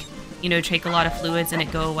just, like, you know, take a lot of fluids and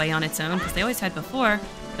it go away on its own, because they always had before,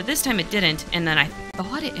 but this time it didn't, and then I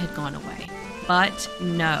thought it had gone away. But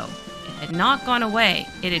no, it had not gone away.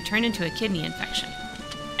 It had turned into a kidney infection.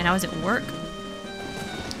 And I was at work.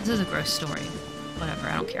 This is a gross story. Whatever,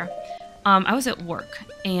 I don't care. I was at work,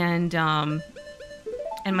 and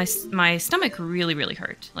my stomach really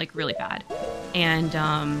hurt, like really bad. And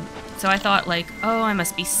so I thought, like, oh, I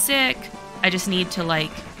must be sick. I just need to, like,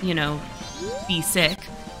 you know, be sick.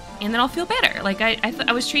 And then I'll feel better. Like,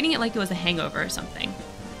 I was treating it like it was a hangover or something.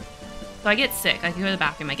 So I get sick. I go to the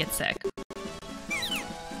bathroom. I get sick.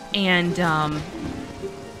 And then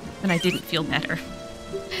I didn't feel better.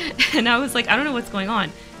 And I was like, I don't know what's going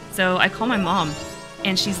on. So I call my mom.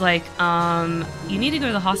 And she's like, you need to go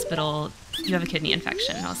to the hospital. You have a kidney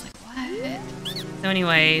infection. And I was like, what? So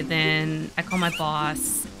anyway, then I call my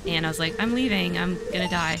boss. And I was like, I'm leaving. I'm going to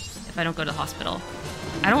die if I don't go to the hospital.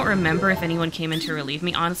 I don't remember if anyone came in to relieve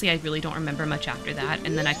me. Honestly, I really don't remember much after that.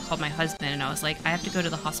 And then I called my husband and I was like, I have to go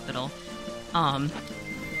to the hospital. And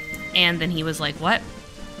then he was like, what?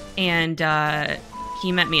 And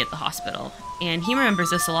he met me at the hospital. And he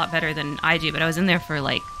remembers this a lot better than I do. But I was in there for,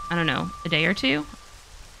 like, I don't know, a day or two?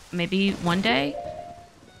 Maybe one day?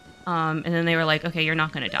 And then they were like, okay, you're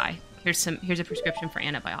not going to die. Here's a prescription for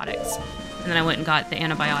antibiotics. And then I went and got the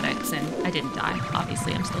antibiotics and I didn't die.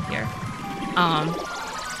 Obviously, I'm still here.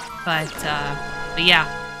 But yeah,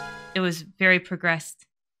 it was very progressed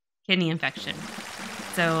kidney infection.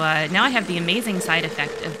 So now I have the amazing side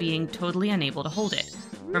effect of being totally unable to hold it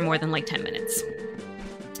for more than like 10 minutes.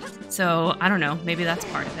 So I don't know, maybe that's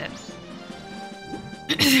part of it.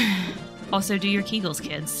 Also, do your Kegels,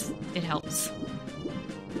 kids. It helps.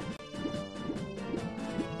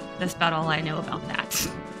 That's about all I know about that.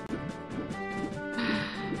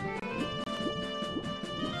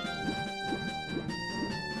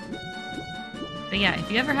 But yeah, if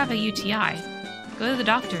you ever have a UTI, go to the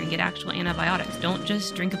doctor and get actual antibiotics. Don't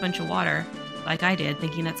just drink a bunch of water like I did,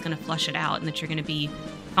 thinking that's going to flush it out and that you're going to be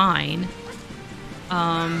fine.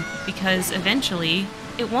 Because eventually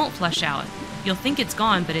it won't flush out. You'll think it's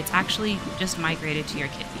gone, but it's actually just migrated to your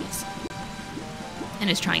kidneys and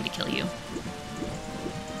is trying to kill you.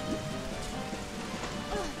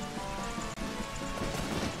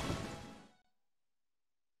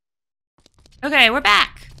 Okay, we're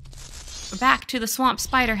back. We're back to the swamp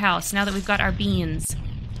spider house now that we've got our beans.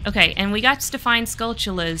 Okay, and we got to find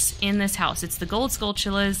Skulltulas in this house. It's the gold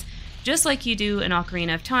Skulltulas, just like you do in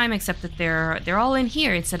Ocarina of Time, except that they're all in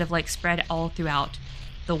here instead of like spread all throughout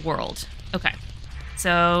the world. Okay,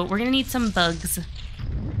 so we're gonna need some bugs.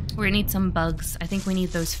 We're gonna need some bugs. I think we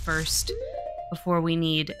need those first before we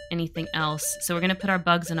need anything else. So we're gonna put our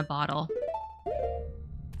bugs in a bottle.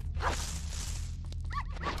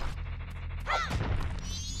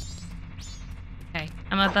 Okay,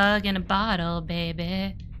 I'm a bug in a bottle,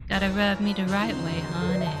 baby. Gotta rub me the right way,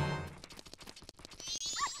 honey.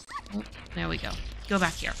 Oh, there we go. Go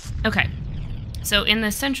back here. Okay, so in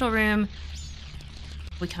the central room,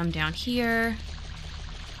 we come down here.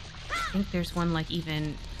 I think there's one like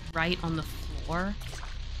even right on the floor.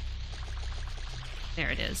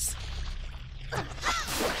 There it is.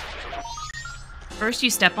 First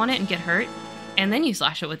you step on it and get hurt, and then you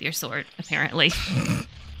slash it with your sword, apparently.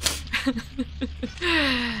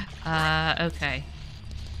 Okay.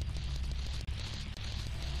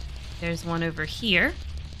 There's one over here.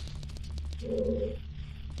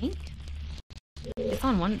 I think. It's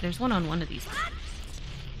on one. There's one on one of these.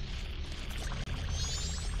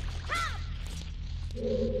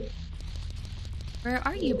 Where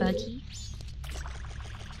are you, Buggy?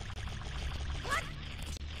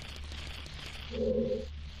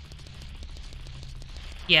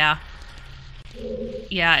 Yeah.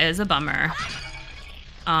 Yeah, it is a bummer.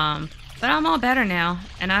 But I'm all better now,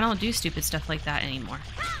 and I don't do stupid stuff like that anymore.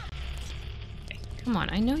 Okay, come on,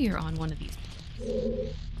 I know you're on one of these.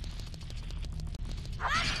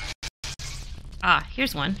 Ah,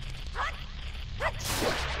 here's one.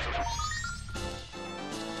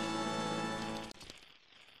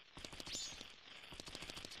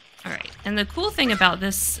 Alright, and the cool thing about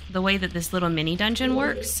this, the way that this little mini dungeon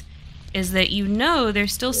works, is that you know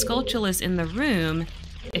there's still Skulltulas in the room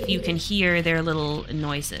if you can hear their little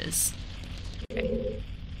noises. Okay.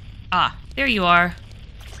 Ah, there you are.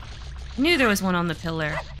 I knew there was one on the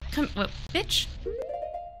pillar. Come, what, bitch?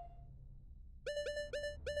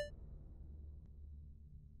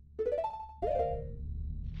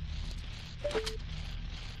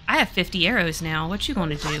 I have 50 arrows now. What you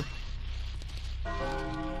gonna do?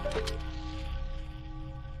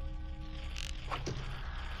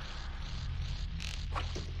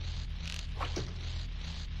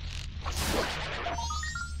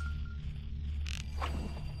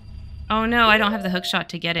 Oh no, I don't have the hook shot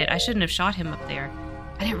to get it. I shouldn't have shot him up there.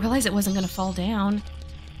 I didn't realize it wasn't gonna fall down.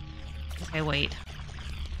 Okay, wait.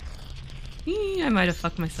 I might have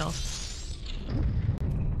fucked myself.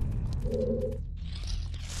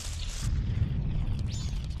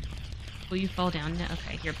 Will you fall down now?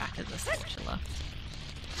 Okay, you're back at the Skulltula.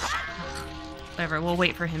 Whatever, we'll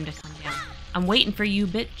wait for him to come down. I'm waiting for you,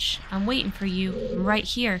 bitch. I'm waiting for you. I'm right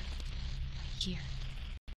here. Here.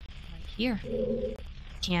 Right here.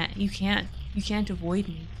 You can't avoid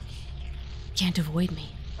me. You can't avoid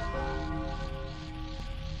me.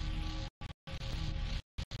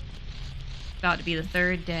 About to be the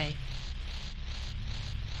third day.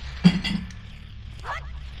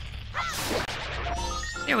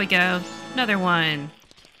 There we go. Another one.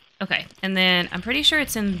 Okay, and then I'm pretty sure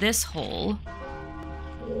it's in this hole.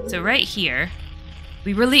 So right here,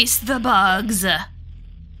 we release the bugs.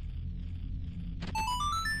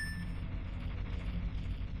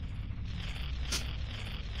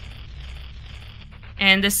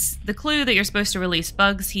 And the clue that you're supposed to release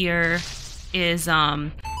bugs here is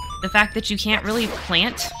the fact that you can't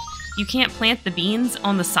plant the beans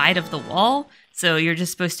on the side of the wall, so you're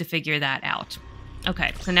just supposed to figure that out.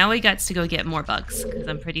 Okay, so now we got to go get more bugs, because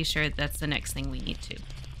I'm pretty sure that's the next thing we need to.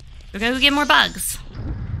 We're gonna go get more bugs.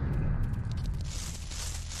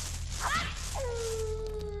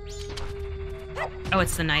 Oh,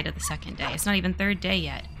 it's the night of the second day. It's not even third day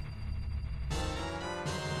yet.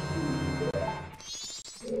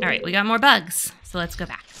 Alright, we got more bugs. So let's go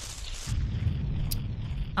back.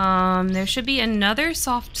 There should be another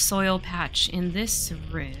soft soil patch in this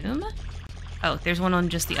room. Oh, there's one on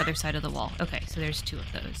just the other side of the wall. Okay, so there's 2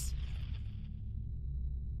 of those.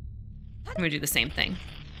 I'm gonna do the same thing.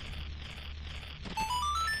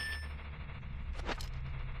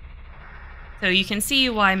 So you can see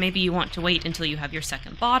why maybe you want to wait until you have your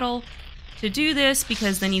second bottle to do this,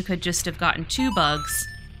 because then you could just have gotten 2 bugs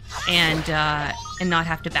and not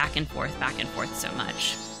have to back and forth so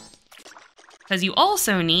much. Because you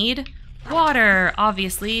also need water,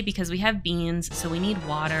 obviously, because we have beans, so we need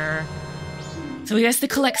water. So we have to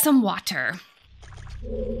collect some water.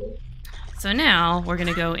 So now we're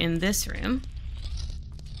gonna go in this room.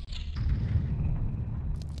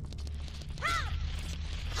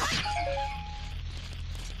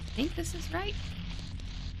 I think this is right.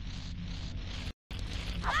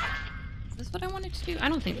 Is this what I wanted to do? I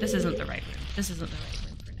don't think this isn't the right room. This isn't the right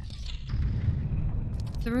room for now.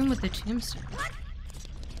 The room with the tombstone.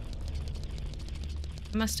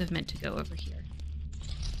 I must have meant to go over here.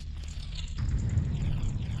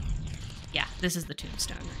 Yeah, this is the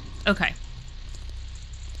tombstone. Okay.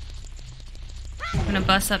 I'm gonna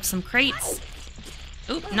bust up some crates.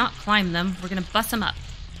 Oop, not climb them. We're gonna bust them up.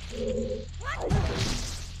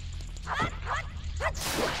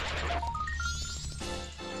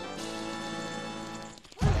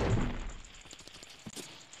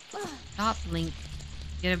 Stop, Link.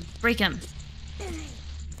 You gotta break him.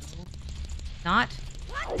 Not.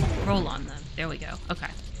 Roll on them. There we go.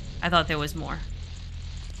 Okay. I thought there was more.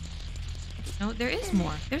 No, there is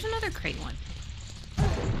more. There's another crate one.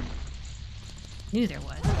 Knew there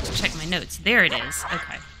was. Let's check my notes. There it is.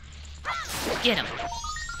 Okay. Get him.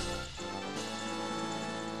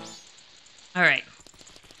 Alright.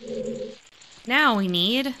 Now we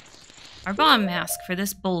need our bomb mask for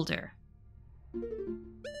this boulder.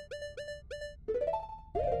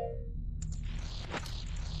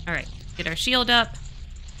 Alright. Get our shield up.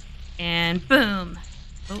 And boom.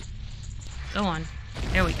 Oh. Go on.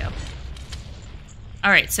 There we go.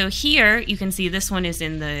 Alright, so here you can see this one is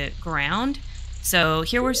in the ground. So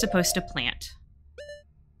here we're supposed to plant.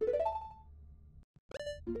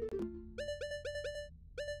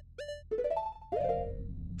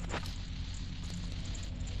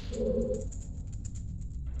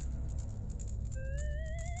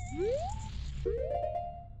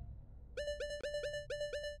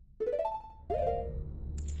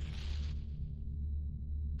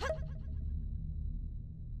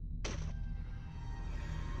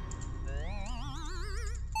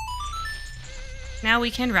 Now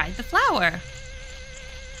we can ride the flower.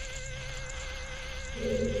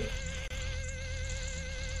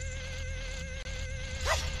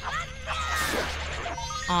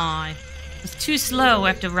 Aw, it was too slow. We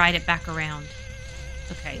have to ride it back around.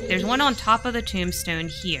 Okay, there's one on top of the tombstone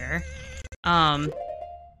here. We're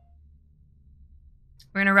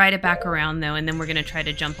gonna ride it back around though, and then we're gonna try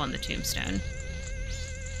to jump on the tombstone.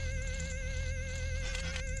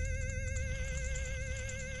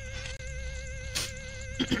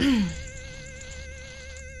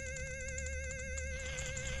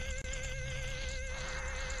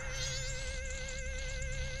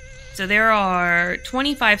 So there are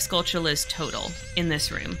 25 sculptulas total in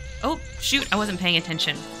this room. Oh, shoot, I wasn't paying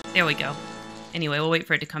attention. There we go. Anyway, we'll wait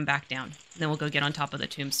for it to come back down. Then we'll go get on top of the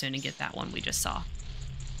tombstone and get that one we just saw.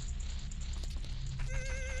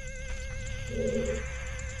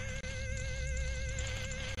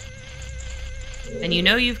 And you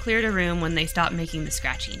know you've cleared a room when they stop making the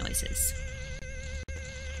scratchy noises.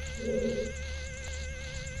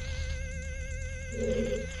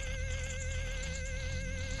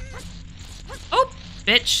 Oh,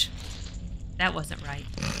 bitch. That wasn't right.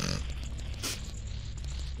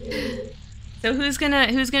 So who's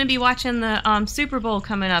gonna be watching the Super Bowl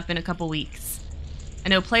coming up in a couple weeks? I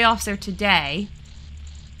know playoffs are today.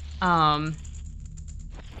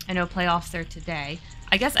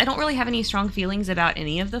 I guess I don't really have any strong feelings about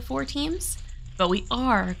any of the 4 teams, but we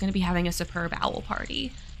are going to be having a superb owl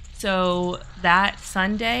party. So that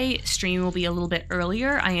Sunday, stream will be a little bit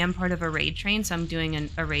earlier. I am part of a raid train, so I'm doing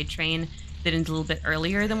a raid train that is a little bit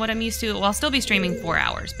earlier than what I'm used to. Well, I'll still be streaming 4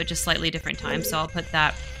 hours, but just slightly different time. So I'll put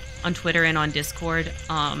that on Twitter and on Discord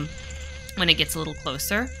when it gets a little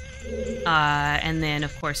closer. And then,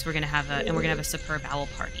 of course, we're gonna have a superb owl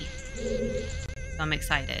party. So I'm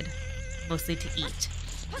excited, mostly to eat.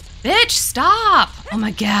 Bitch, stop! Oh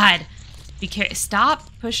my god. Stop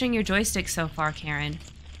pushing your joystick so far, Karen.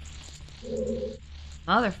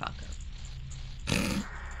 Motherfucker.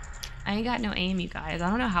 I I ain't got no aim, you guys. I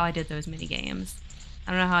don't know how I did those mini games.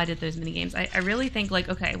 I really think, like,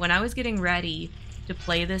 okay, when I was getting ready to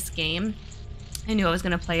play this game, I knew I was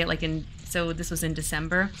going to play it, like, so this was in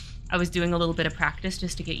December. I was doing a little bit of practice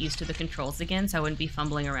just to get used to the controls again, so I wouldn't be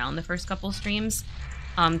fumbling around the first couple streams.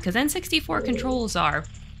 Because N64 controls are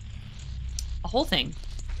a whole thing.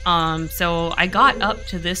 So I got up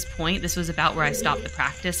to this point. This was about where I stopped the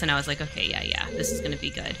practice, and I was like, okay, yeah, this is going to be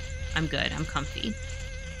good. I'm good. I'm comfy.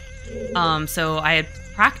 So I had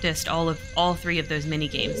practiced all 3 of those mini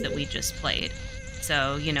games that we just played.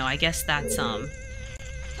 So, you know, I guess that's,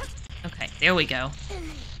 okay, there we go.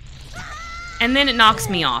 And then it knocks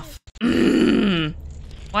me off.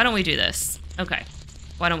 Why don't we do this? Okay,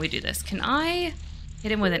 why don't we do this? Can I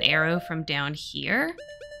hit him with an arrow from down here?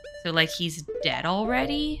 So, like, he's dead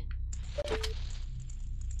already?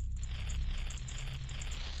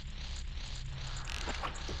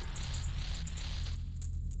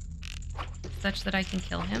 Such that I can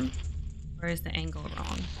kill him? Or is the angle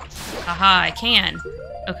wrong? Haha, I can!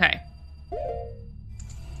 Okay.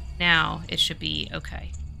 Now, it should be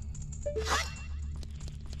okay.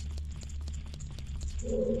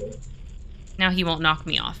 Now he won't knock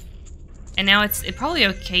me off. And now it's probably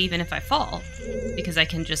okay even if I fall, because I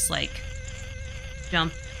can just, like,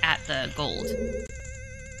 jump at the gold.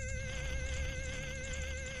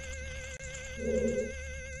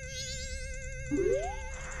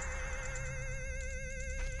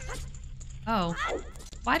 Oh.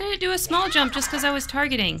 Why did it do a small jump just because I was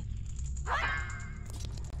targeting?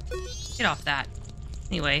 Get off that.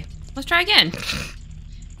 Anyway, let's try again.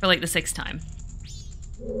 For, like, the 6th time.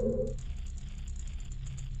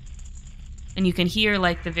 And you can hear,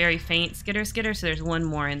 like, the very faint skitter, so there's one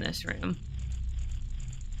more in this room.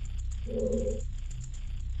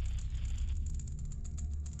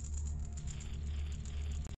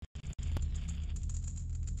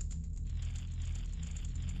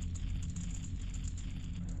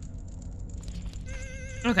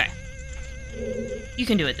 Okay. You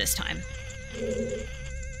can do it this time.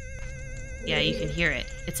 Yeah, you can hear it.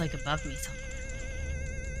 It's, like, above me somewhere.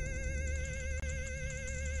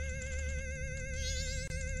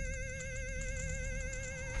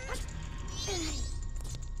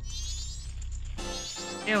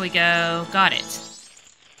 There we go. Got it.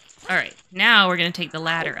 Alright, now we're gonna take the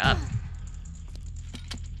ladder up.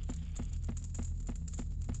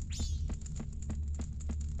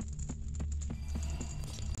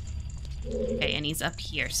 Okay, and he's up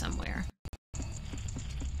here somewhere.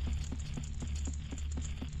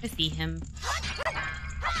 I see him.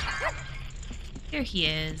 There he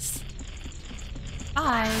is.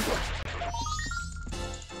 Bye.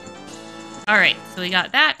 Alright, so we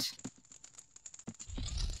got that.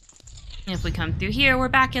 And if we come through here, we're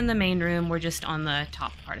back in the main room. We're just on the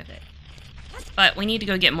top part of it. But we need to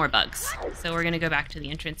go get more bugs. So we're going to go back to the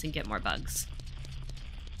entrance and get more bugs.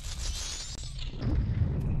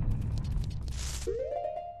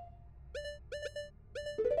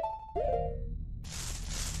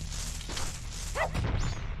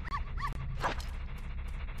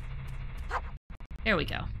 There we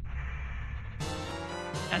go.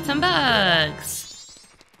 Got some bugs.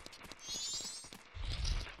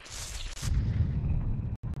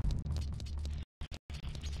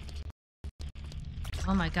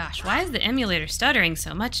 Oh my gosh, why is the emulator stuttering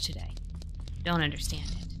so much today? Don't understand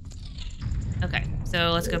it. Okay,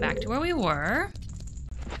 so let's go back to where we were.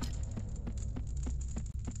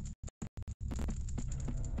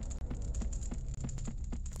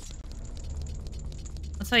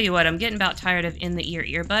 I'll tell you what, I'm getting about tired of in-the-ear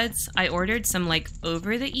earbuds. I ordered some, like,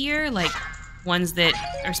 over-the-ear, like, ones that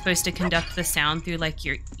are supposed to conduct the sound through, like,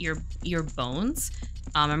 your bones.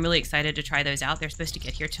 I'm really excited to try those out. They're supposed to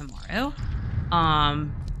get here tomorrow.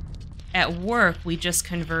 At work, we just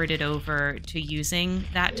converted over to using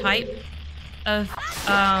that type of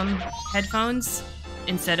headphones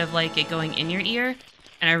instead of, like, it going in your ear,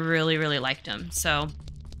 and I really, really liked them. So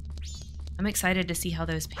I'm excited to see how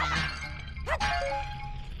those pan out.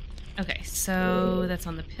 Okay, so that's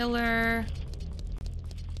on the pillar.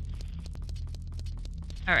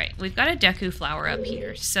 All right, we've got a Deku flower up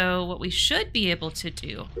here. So what we should be able to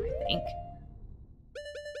do, I think.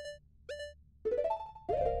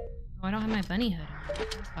 Oh, I don't have my bunny hood on.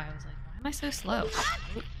 That's why I was like, why am I so slow?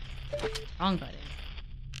 Oh, wrong button.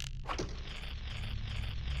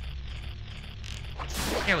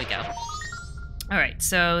 There we go. All right,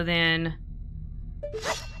 so then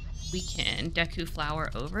we can Deku flower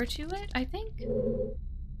over to it, I think.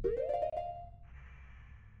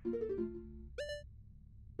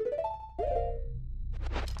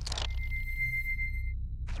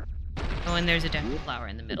 Oh, and there's a Deku flower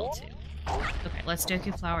in the middle too. Okay, let's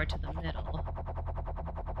Deku Flower to the middle.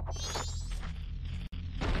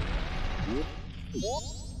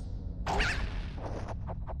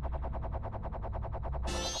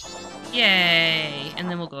 Yay! And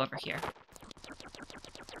then we'll go over here.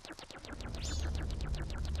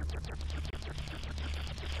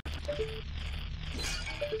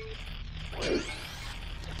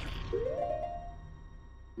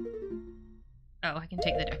 Oh, I can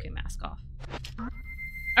take the Deku mask off.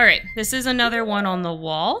 Alright, this is another one on the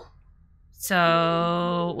wall.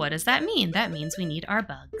 So, what does that mean? That means we need our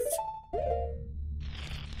bugs.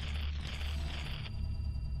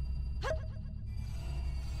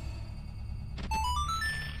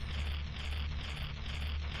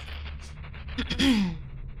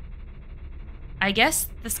 I guess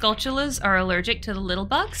the Skulltulas are allergic to the little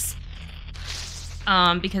bugs.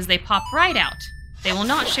 Because they pop right out. They will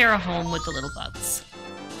not share a home with the little bugs.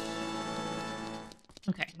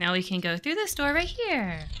 Okay, now we can go through this door right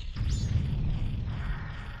here.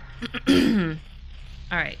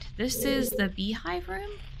 Alright, this is the beehive room,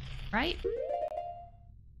 right?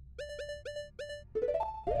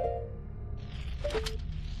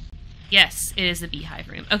 Yes, it is the beehive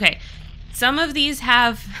room. Okay, some of these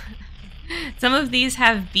have some of these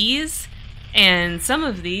have bees, and some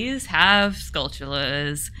of these have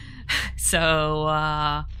Skulltulas. So,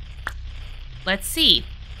 let's see.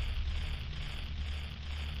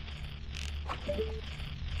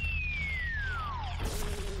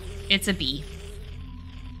 It's a bee.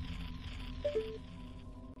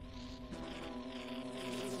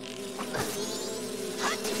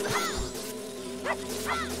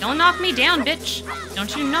 Don't knock me down, bitch.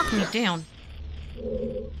 Don't you knock me down.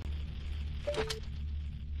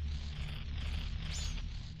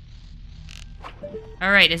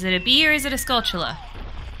 Alright, is it a bee or is it a Skulltula?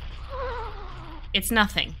 It's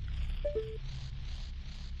nothing.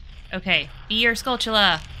 Okay, bee or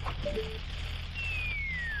Skulltula?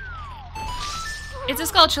 It's a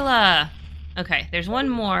Skulltula! Okay, there's one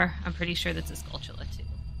more. I'm pretty sure that's a Skulltula too.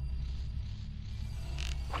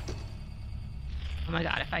 Oh my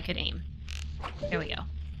god, if I could aim. There we go.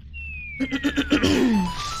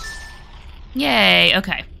 Yay,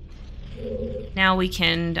 okay. Now we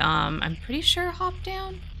can, I'm pretty sure hop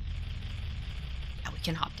down? Yeah, we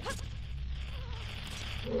can hop down.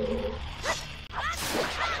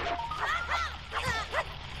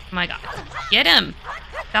 Oh my god. Get him!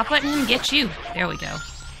 Stop letting him get you. There we go.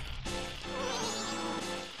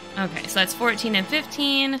 Okay, so that's 14 and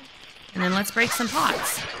 15. And then let's break some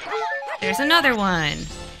pots. There's another one.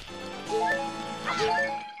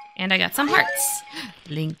 And I got some hearts.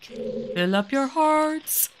 Link, fill up your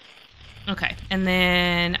hearts. Okay, and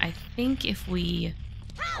then I think if we...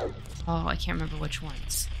 Oh, I can't remember which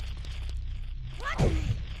ones.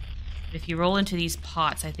 If you roll into these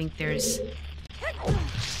pots, I think there's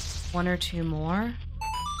one or two more.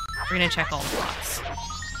 We're gonna check all the pots.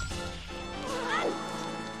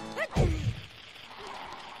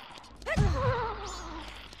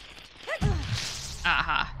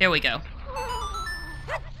 Aha, there we go.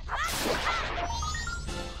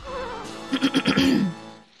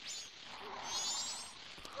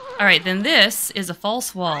 Alright, then this is a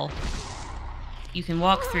false wall. You can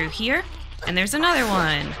walk through here, and there's another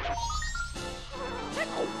one.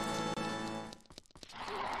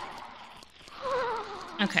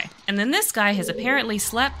 Okay, and then this guy has apparently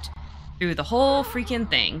slept through the whole freaking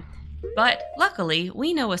thing. But luckily,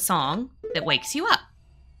 we know a song that wakes you up.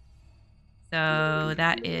 So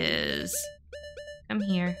that is... Come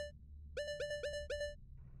here.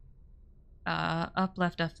 Up,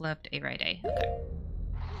 left, A, right, A. Okay.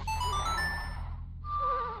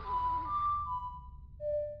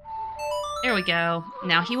 There we go.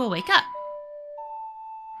 Now he will wake up.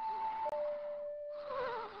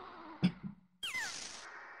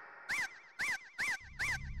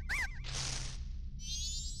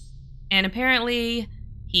 And apparently,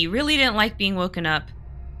 he really didn't like being woken up.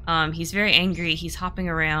 He's very angry. He's hopping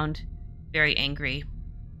around, very angry.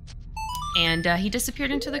 And he disappeared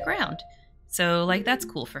into the ground. So, like, that's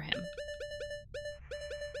cool for him.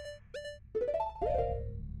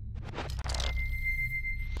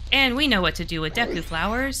 And we know what to do with Deku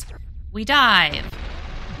flowers. We dive.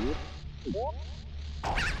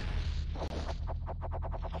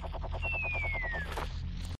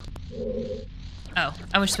 Oh,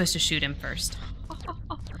 I was supposed to shoot him first.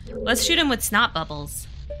 Let's shoot him with snot bubbles.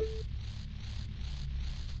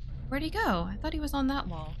 Where'd he go? I thought he was on that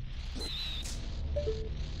wall.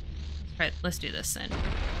 Right, let's do this then.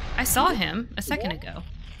 I saw him a second ago.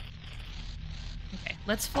 Okay,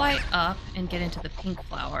 let's fly up and get into the pink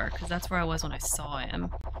flower, because that's where I was when I saw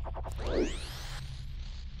him.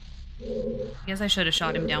 I guess I should have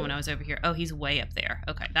shot him down when I was over here. Oh, he's way up there.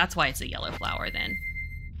 Okay, that's why it's a yellow flower then.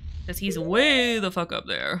 Because he's way the fuck up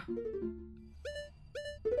there.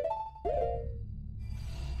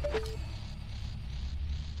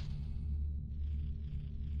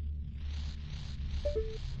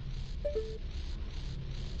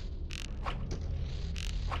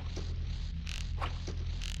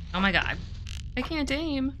 Oh my god. I can't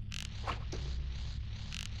aim.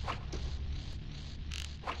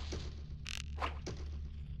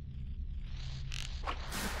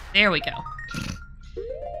 There we go.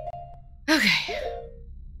 Okay.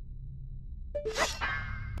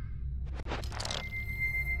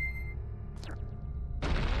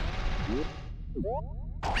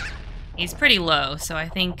 He's pretty low, so I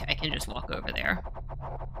think I can just walk over there.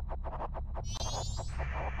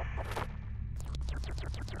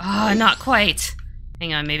 Ah, not quite.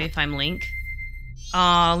 Hang on, maybe if I'm Link.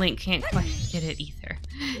 Aw, Link can't quite get it either.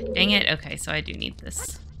 Dang it. Okay, so I do need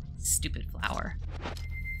this stupid flower.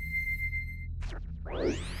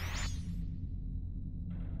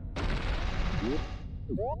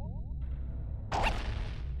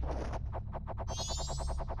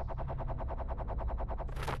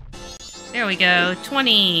 There we go.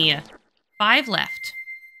 20. 5 left.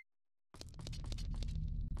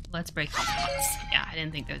 Let's break these pots. Yeah, I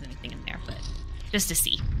didn't think there was anything in there, but just to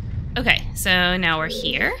see. Okay, so now we're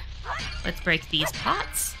here. Let's break these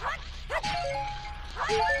pots.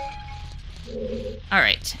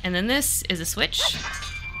 Alright, and then this is a switch.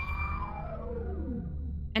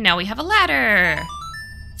 And now we have a ladder!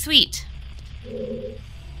 Sweet.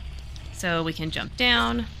 So we can jump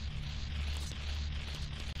down.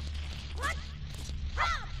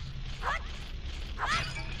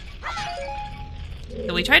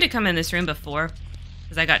 So we tried to come in this room before,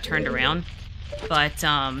 because I got turned around, but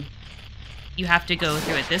you have to go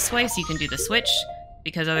through it this way so you can do the switch,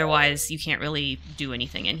 because otherwise you can't really do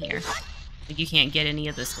anything in here. Like, you can't get any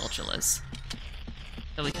of the Skulltulas.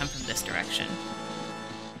 So we come from this direction.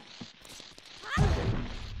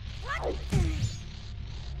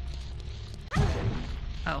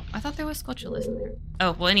 Oh, I thought there was Skulltulas in there.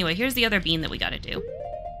 Oh, well anyway, here's the other bean that we gotta do.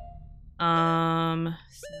 So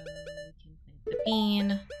we can plant the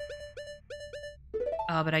bean.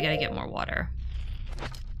 Oh, but I gotta get more water.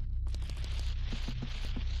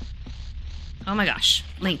 Oh my gosh.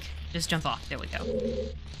 Link, just jump off. There we go.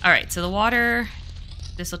 Alright, so the water,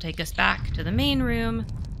 this will take us back to the main room,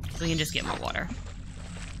 so we can just get more water.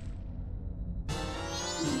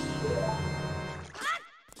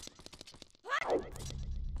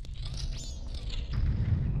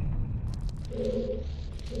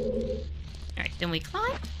 Alright, then we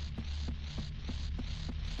climb.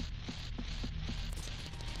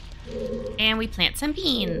 And we plant some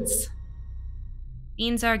beans.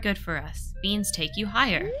 Beans are good for us. Beans take you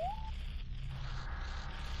higher.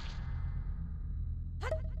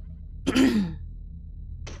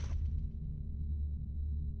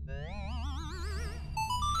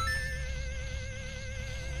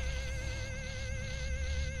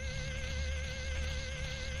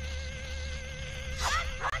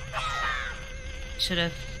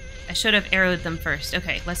 I should have arrowed them first.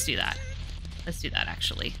 Okay, let's do that. Let's do that,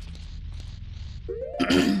 actually.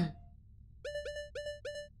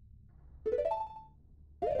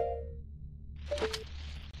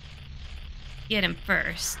 Get him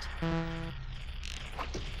first.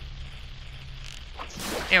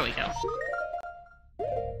 There we go.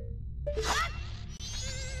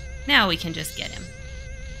 Now we can just get him.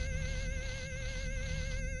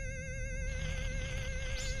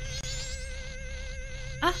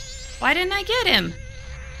 Ah, why didn't I get him?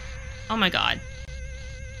 Oh my god.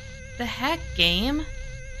 The heck, game?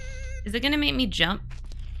 Is it gonna make me jump?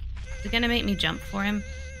 Is it gonna make me jump for him?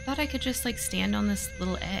 I thought I could just like stand on this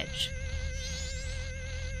little edge.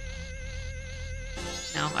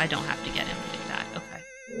 No, I don't have to get him like that. Okay.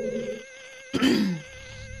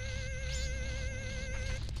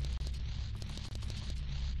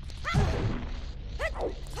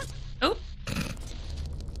 Oh!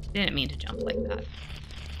 Didn't mean to jump like that.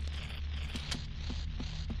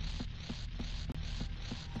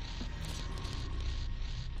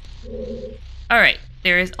 Alright,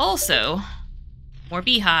 there is also more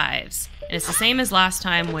beehives. And it's the same as last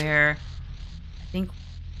time where I think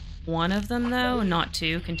one of them, though, not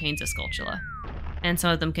two, contains a Skulltula. And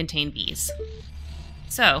some of them contain bees.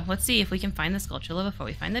 So, let's see if we can find the Skulltula before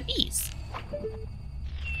we find the bees.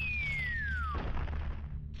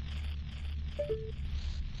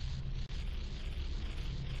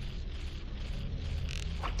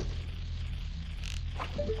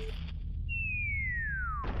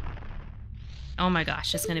 Oh my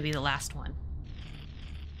gosh, it's gonna be the last one.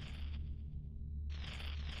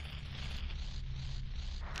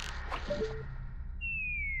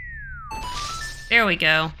 There we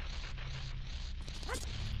go.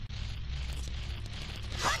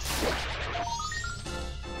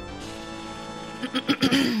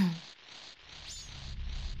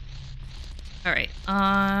 All right.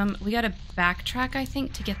 We gotta backtrack, I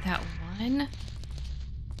think, to get that one.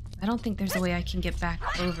 I don't think there's a way I can get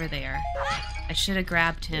back over there. I should have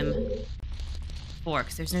grabbed him before,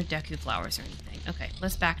 because there's no Deku flowers or anything. Okay,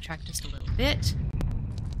 let's backtrack just a little bit.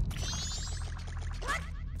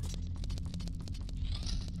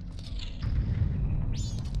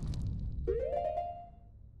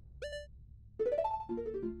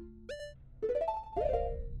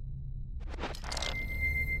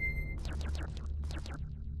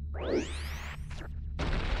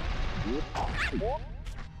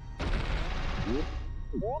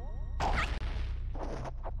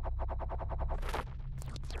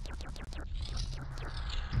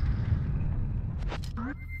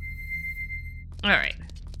 Alright,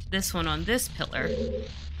 this one on this pillar.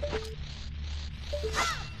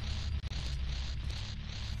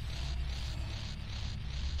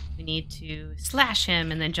 We need to slash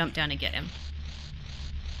him and then jump down and get him.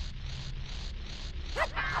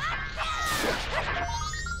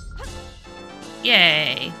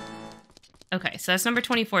 Yay! Okay, so that's number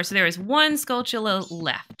 24. So there is one Skulltula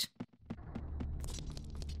left.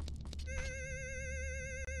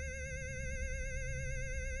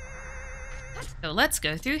 So let's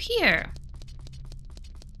go through here.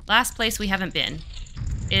 Last place we haven't been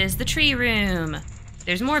is the tree room.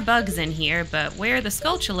 There's more bugs in here, but where the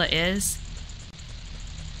Skulltula is,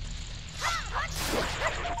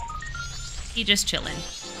 he just chilling.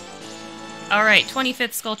 All right,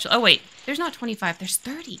 25th Skulltula. Oh wait, there's not 25. There's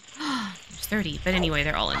 30. There's 30. But anyway,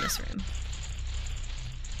 they're all in this room.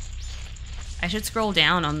 I should scroll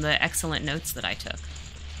down on the excellent notes that I took.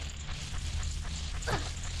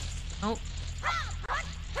 Oh.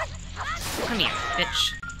 Come here,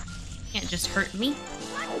 bitch. You can't just hurt me.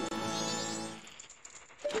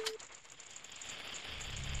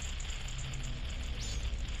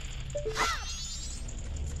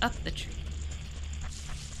 Up the tree.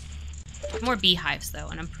 More beehives, though,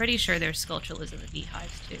 and I'm pretty sure there's Skulltulas in the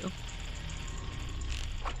beehives, too.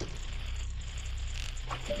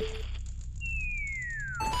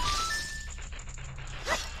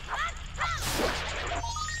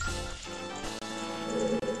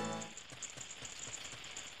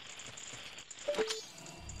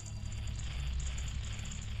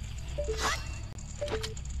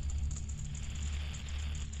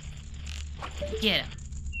 Get him.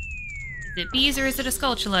 Is it bees or is it a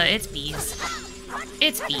Skulltula? It's bees.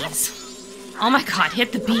 It's bees. Oh my god,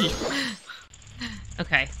 hit the bee.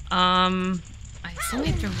 Okay, I still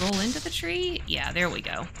have to roll into the tree? Yeah, there we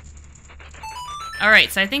go.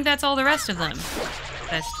 Alright, so I think that's all the rest of them.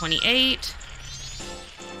 That's 28,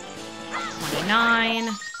 29,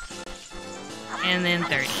 and then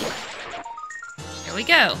 30. There we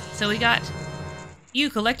go. So we got... You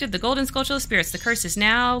collected the golden Skulltula spirits. The curse is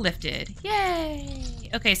now lifted. Yay!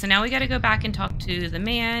 Okay, so now we gotta go back and talk to the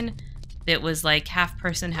man that was like half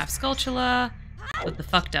person, half Skulltula with the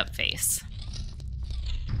fucked up face.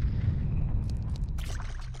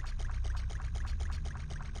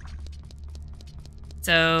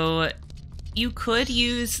 So you could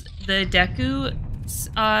use the Deku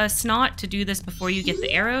snot to do this before you get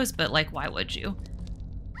the arrows, but like, why would you?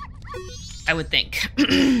 I would think.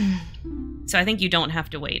 So I think you don't have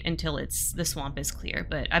to wait until the swamp is clear,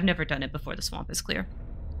 but I've never done it before the swamp is clear.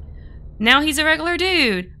 Now he's a regular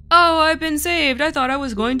dude. Oh, I've been saved. I thought I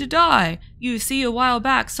was going to die. You see, a while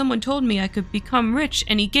back, someone told me I could become rich,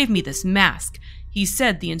 and he gave me this mask. He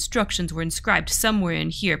said the instructions were inscribed somewhere in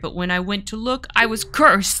here, but when I went to look, I was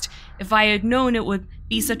cursed. If I had known it would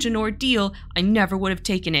be such an ordeal, I never would have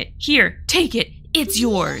taken it. Here, take it. It's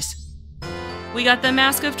yours. We got the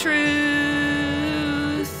Mask of Truth.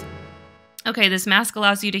 Okay, this mask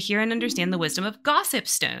allows you to hear and understand the wisdom of gossip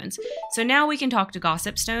stones. So now we can talk to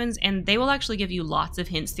gossip stones, and they will actually give you lots of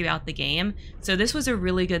hints throughout the game. So this was a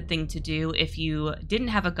really good thing to do if you didn't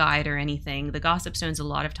have a guide or anything. The gossip stones, a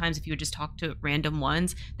lot of times, if you would just talk to random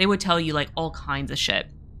ones, they would tell you like all kinds of shit.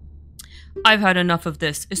 I've had enough of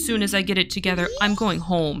this. As soon as I get it together, I'm going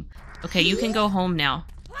home. Okay, you can go home now.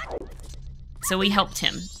 So we helped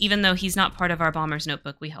him. Even though he's not part of our Bomber's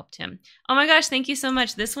Notebook, we helped him. Oh my gosh, thank you so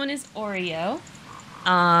much. This one is Oreo.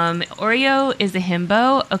 Oreo is a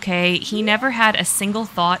himbo. Okay, he never had a single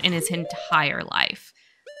thought in his entire life.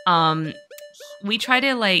 We try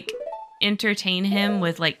to, like, entertain him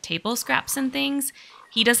with, like, table scraps and things.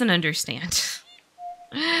 He doesn't understand.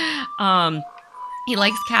 He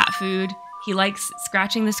likes cat food. He likes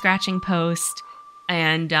scratching the scratching post.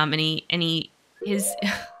 his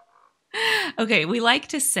okay, we like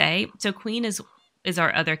to say, so Queen is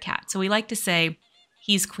our other cat. So we like to say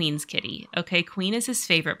he's Queen's kitty. Okay, Queen is his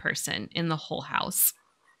favorite person in the whole house.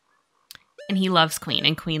 And he loves Queen,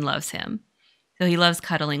 and Queen loves him. So he loves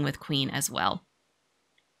cuddling with Queen as well.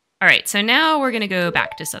 All right, so now we're going to go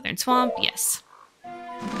back to Southern Swamp. Yes.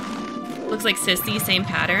 Looks like Sissy, same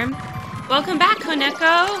pattern. Welcome back,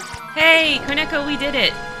 Koneko. Hey, Koneko, we did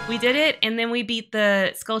it. We did it, and then we beat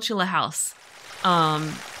the Skulltula house.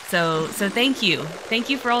 So thank you. Thank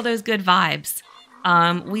you for all those good vibes.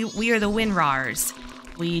 We are the Winrars.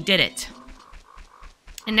 We did it.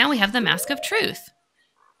 And now we have the Mask of Truth.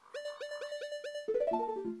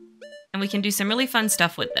 And we can do some really fun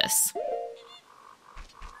stuff with this.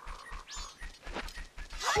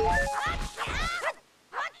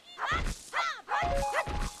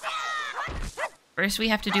 First, we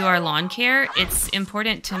have to do our lawn care. It's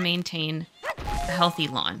important to maintain a healthy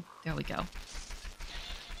lawn. There we go.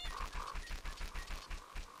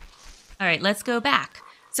 All right, let's go back.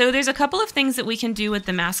 So there's a couple of things that we can do with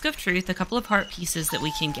the Mask of Truth, a couple of heart pieces that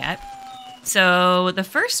we can get. So the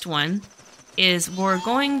first one is we're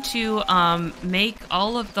going to make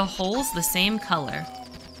all of the holes the same color.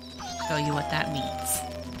 Show you what that means.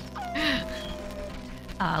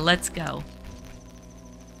 Let's go.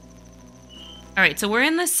 All right, so we're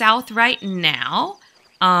in the south right now.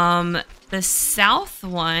 The south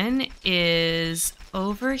one is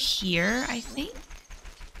over here, I think.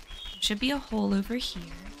 Should be a hole over here.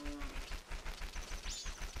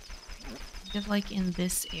 Kind of like in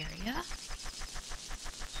this area.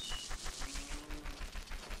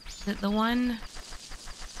 Is it the one?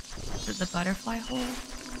 Is it the butterfly hole?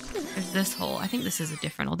 There's this hole. I think this is a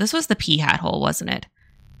different hole. This was the pea hat hole, wasn't it?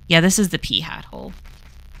 Yeah, this is the pea hat hole.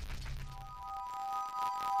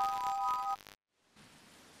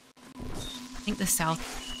 I think the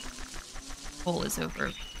south hole is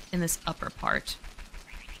over in this upper part.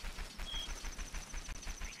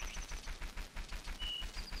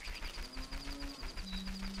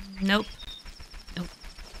 Nope. Nope.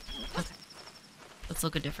 Okay. Let's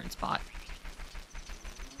look a different spot.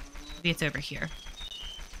 Maybe it's over here.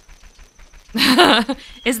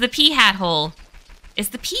 Is the pea hat hole. It's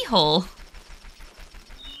the pea hole.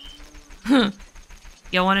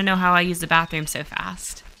 Y'all want to know how I use the bathroom so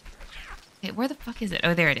fast? Okay, where the fuck is it?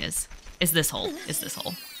 Oh, there it is. Is this hole. Is this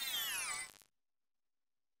hole.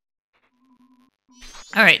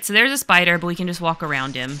 Alright, so there's a spider, but we can just walk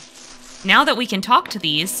around him. Now that we can talk to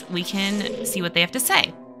these, we can see what they have to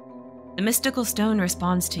say. The mystical stone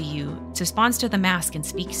responds to you, responds to the mask and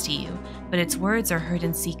speaks to you, but its words are heard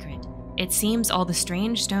in secret. It seems all the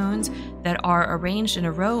strange stones that are arranged in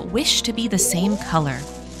a row wish to be the same color.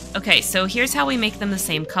 Okay, so here's how we make them the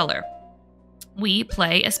same color. We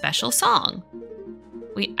play a special song.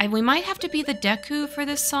 We might have to be the Deku for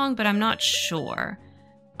this song, but I'm not sure.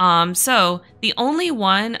 So the only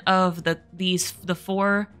one of the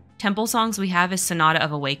four temple songs we have is Sonata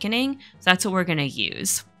of Awakening, so that's what we're gonna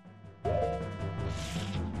use.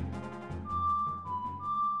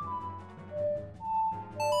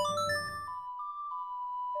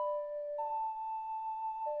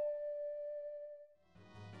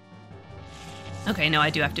 Okay, no, I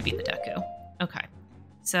do have to be the Deku. Okay,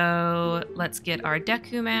 so let's get our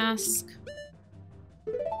Deku mask.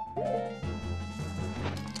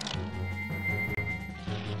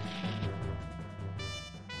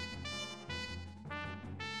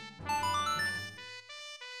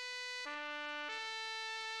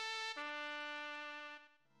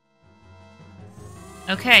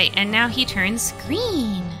 Okay, and now he turns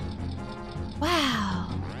green. Wow.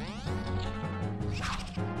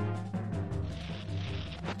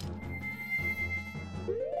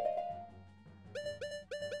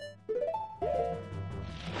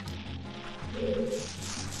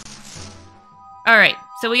 All right,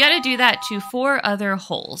 so we got to do that to 4 other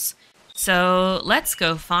holes. So let's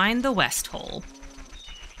go find the west hole.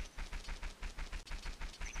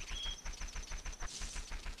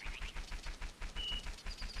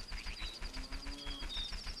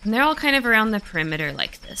 And they're all kind of around the perimeter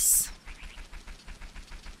like this.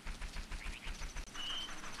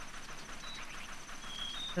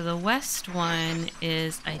 So the west one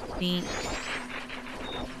is, I think,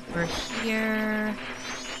 over here.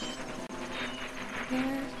 Where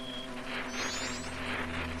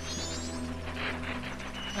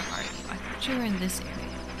are you? I thought you were in this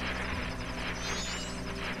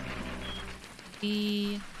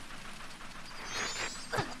area.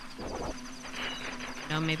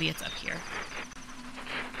 No, maybe it's up here.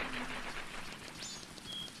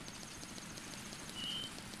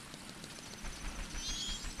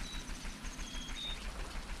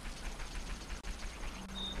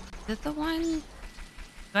 it the one? Do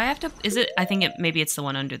I have to... Is it... I think maybe it's the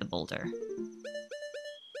one under the boulder.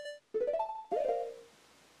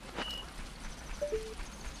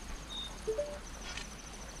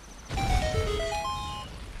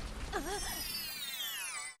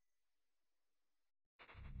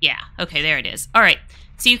 Yeah, okay, there it is. All right,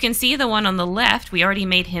 so you can see the one on the left, we already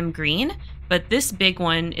made him green, but this big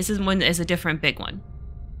one, this one is a different big one.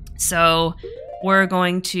 So we're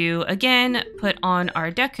going to, again, put on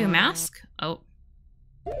our Deku mask. Oh,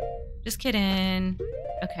 just kidding.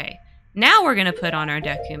 Okay, now we're gonna put on our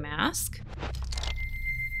Deku mask,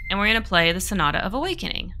 and we're gonna play the Sonata of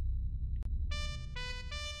Awakening.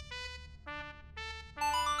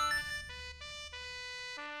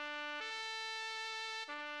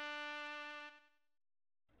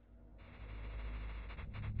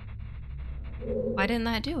 Why didn't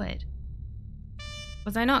that do it?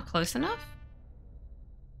 Was I not close enough?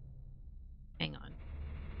 Hang on.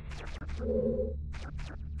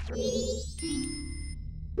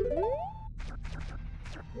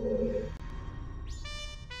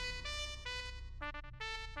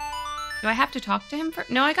 Do I have to talk to him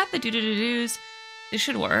first? No, I got the do-do-do-doos. This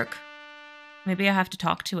should work. Maybe I have to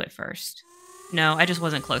talk to it first. No, I just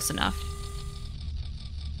wasn't close enough.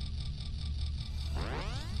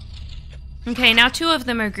 Okay, now 2 of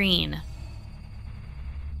them are green.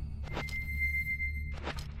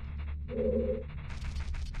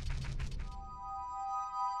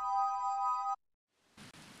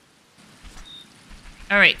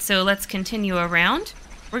 Alright, so let's continue around.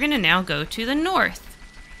 We're gonna now go to the north.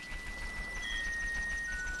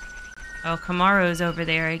 Oh, Kamaro's over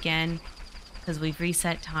there again, because we've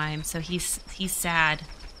reset time, so he's sad.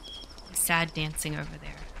 He's sad dancing over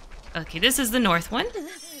there. Okay, this is the north one.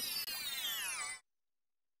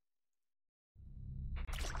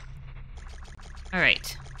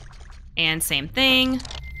 Alright. And same thing.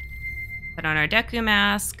 Put on our Deku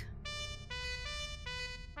mask.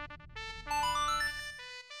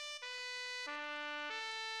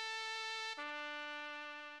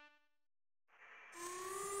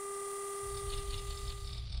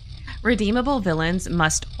 Redeemable villains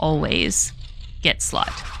must always get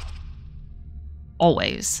slut.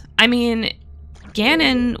 Always. I mean,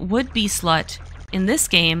 Ganon would be slut in this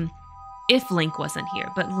game if Link wasn't here,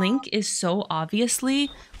 but Link is so obviously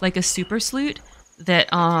like a super sleuth that,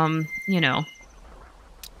 you know,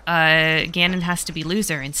 Ganon has to be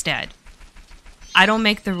loser instead. I don't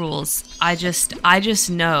make the rules. I just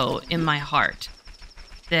know in my heart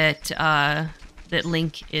that, that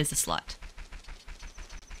Link is a slut.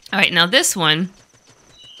 Alright, now this one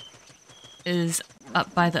is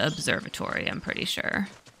up by the observatory, I'm pretty sure.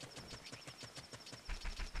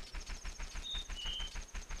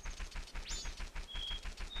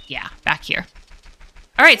 Yeah, back here.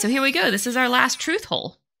 Alright, so here we go. This is our last truth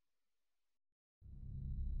hole.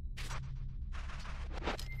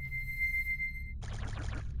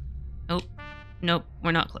 Nope. Nope,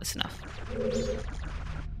 we're not close enough.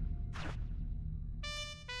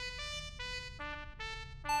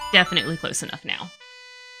 Definitely close enough now.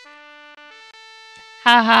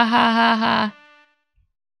 Ha ha ha ha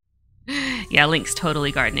ha. Yeah, Link's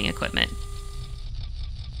totally gardening equipment.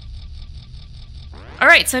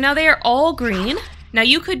 Alright, so now they are all green. Now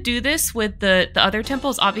you could do this with the other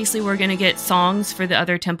temples. Obviously, we're going to get songs for the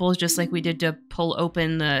other temples, just like we did to pull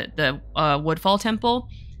open the Woodfall Temple.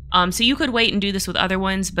 So you could wait and do this with other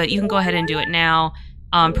ones, but you can go ahead and do it now,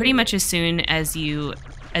 pretty much as soon as you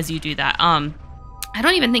do that. I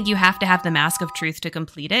don't even think you have to have the Mask of Truth to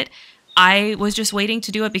complete it. I was just waiting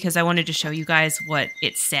to do it because I wanted to show you guys what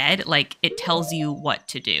it said. Like, it tells you what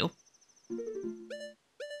to do.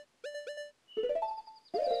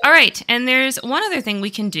 All right, and there's one other thing we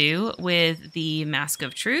can do with the Mask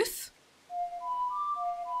of Truth.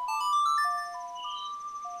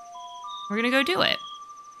 We're gonna go do it.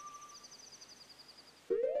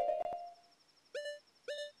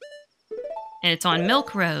 And it's on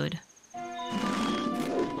Milk Road.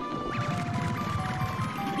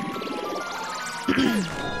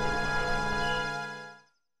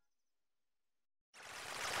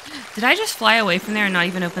 Did I just fly away from there and not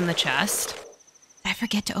even open the chest? Did I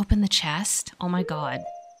forget to open the chest? Oh my god.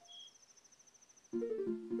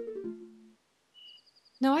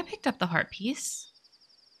 No, I picked up the heart piece.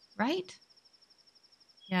 Right?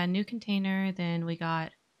 Yeah, new container. Then we got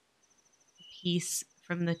a piece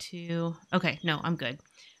from the 2. Okay, no, I'm good.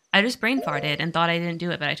 I just brain farted and thought I didn't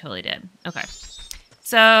do it, but I totally did. Okay.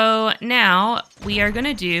 So now we are going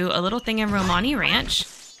to do a little thing in Romani Ranch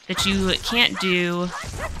that you can't do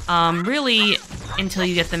really until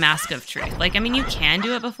you get the Mask of Truth. Like, I mean, you can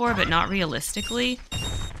do it before, but not realistically.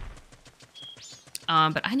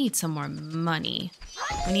 But I need some more money.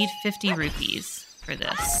 We need 50 rupees for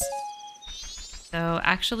this. So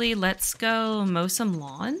actually, let's go mow some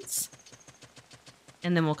lawns.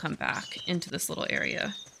 And then we'll come back into this little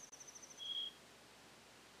area.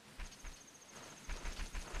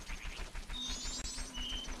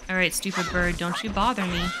 Alright, stupid bird, don't you bother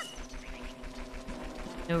me.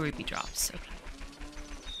 No rupee drops. Okay.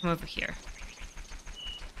 Come over here.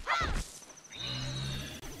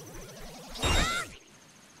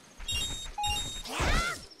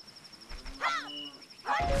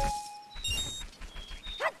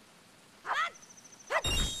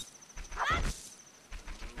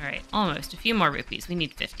 Alright, almost. A few more rupees. We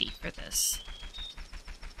need 50 for this.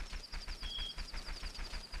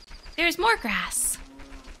 There's more grass.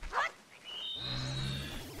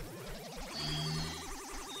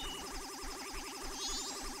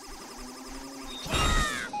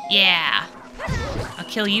 Yeah. I'll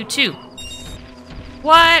kill you too.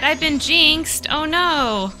 What? I've been jinxed. Oh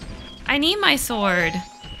no. I need my sword.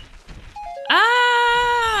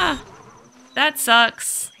 Ah! That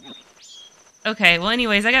sucks. Okay, well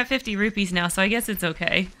anyways, I got 50 rupees now, so I guess it's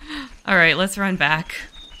okay. Alright, let's run back.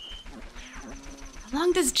 How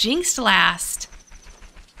long does jinxed last?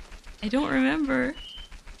 I don't remember.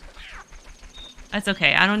 That's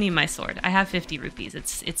okay, I don't need my sword. I have 50 rupees,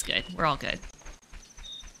 it's good. We're all good.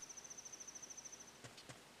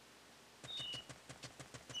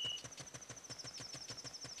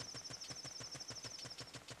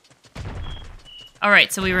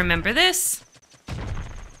 Alright, so we remember this.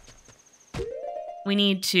 We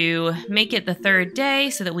need to make it the 3rd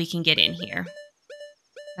day so that we can get in here.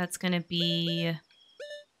 That's gonna be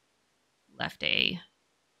left A.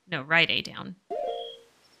 No, right A down.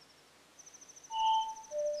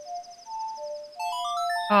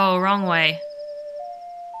 Oh, wrong way.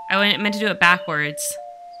 I meant to do it backwards.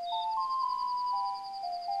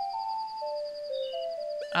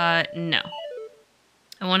 No.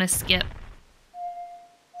 I want to skip.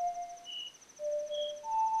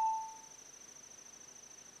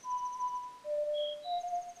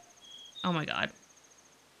 Oh my god.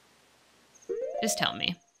 Just tell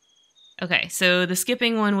me. Okay, so the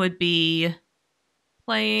skipping one would be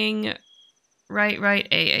playing right,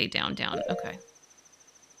 A, down. Okay.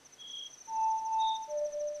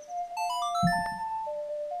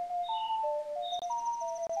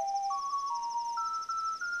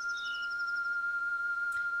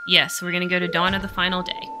 Yes, we're gonna go to Dawn of the Final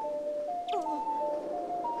Day.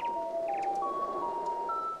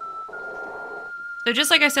 So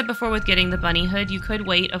just like I said before with getting the bunny hood, you could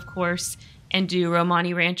wait, of course, and do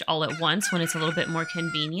Romani Ranch all at once when it's a little bit more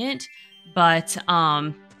convenient. But,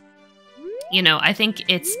 you know, I think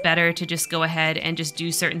it's better to just go ahead and just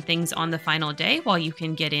do certain things on the final day while you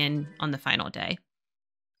can get in on the final day.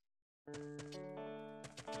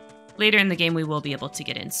 Later in the game, we will be able to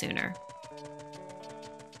get in sooner.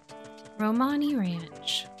 Romani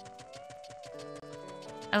Ranch.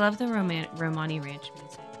 I love the Romani Ranch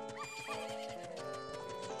music.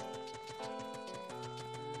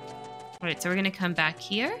 Alright, so we're going to come back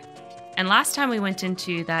here. And last time we went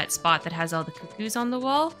into that spot that has all the cuckoos on the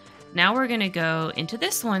wall. Now we're going to go into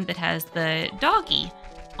this one that has the doggy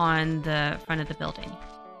on the front of the building.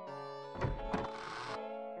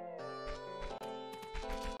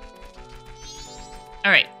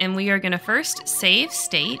 Alright, and we are going to first save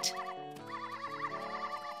state.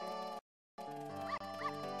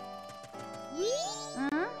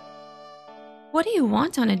 What do you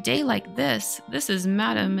want on a day like this? This is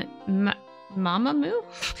Mama Moo?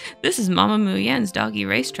 This is Mama Moo Yan's doggy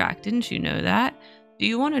racetrack. Didn't you know that? Do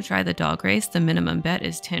you want to try the dog race? The minimum bet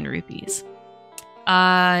is 10 rupees.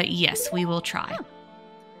 Yes, we will try.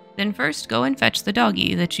 Then first go and fetch the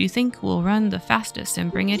doggy that you think will run the fastest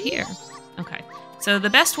and bring it here. Okay, so the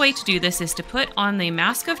best way to do this is to put on the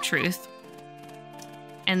Mask of Truth.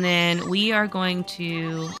 And then we are going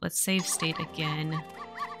to, let's save state again.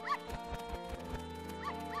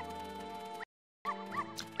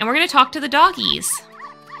 And we're going to talk to the doggies.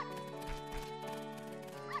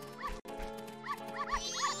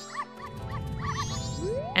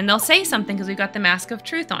 And they'll say something because we've got the Mask of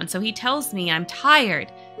Truth on. So he tells me I'm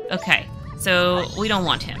tired. Okay, so we don't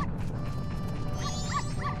want him.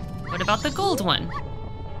 What about the gold one?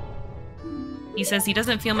 He says he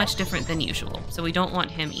doesn't feel much different than usual. So we don't want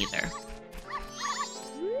him either.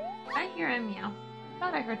 I hear him meow. I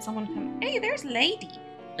thought I heard someone come. Hey, there's Lady.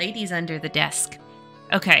 Lady's under the desk.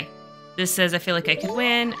 Okay, this says I feel like I could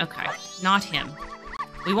win. Okay, not him.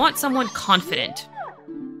 We want someone confident.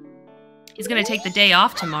 He's gonna take the day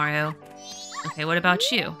off tomorrow. Okay, what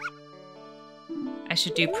about you? I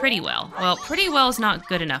should do pretty well. Well, pretty well is not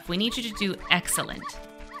good enough. We need you to do excellent.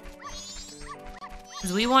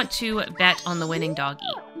 Because we want to bet on the winning doggy.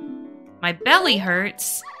 My belly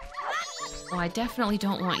hurts. Oh, I definitely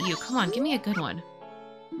don't want you. Come on, give me a good one.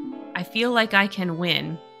 I feel like I can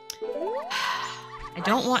win. I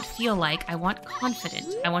don't want feel like, I want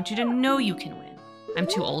confident. I want you to know you can win. I'm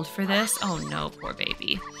too old for this. Oh no, poor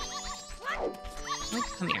baby. Wait,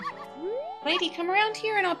 come here. Lady, come around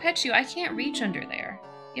here and I'll pet you. I can't reach under there.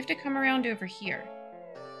 You have to come around over here.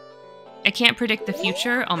 I can't predict the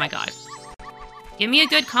future. Oh my god. Give me a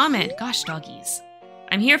good comment. Gosh, doggies.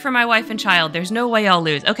 I'm here for my wife and child. There's no way I'll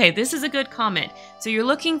lose. Okay, this is a good comment. So you're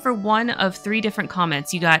looking for one of 3 different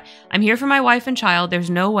comments. You got, I'm here for my wife and child. There's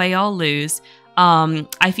no way I'll lose.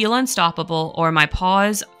 I feel unstoppable, or my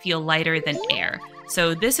paws feel lighter than air.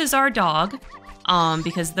 So this is our dog,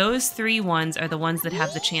 because those 3 ones are the ones that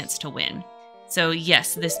have the chance to win. So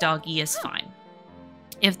yes, this doggy is fine.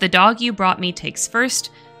 If the dog you brought me takes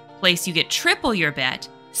first place, you get triple your bet.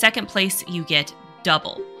 Second place, you get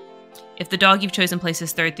double. If the dog you've chosen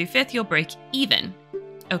places 3rd through 5th, you'll break even.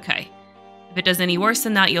 Okay. If it does any worse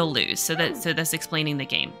than that, you'll lose. So that's explaining the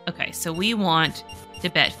game. Okay, so we want to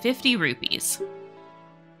bet 50 rupees.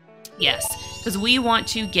 Yes, because we want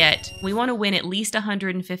to win at least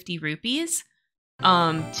 150 rupees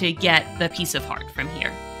to get the piece of heart from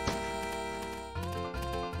here.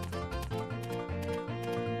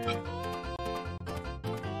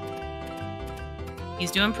 He's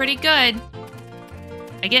doing pretty good.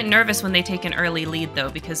 I get nervous when they take an early lead, though,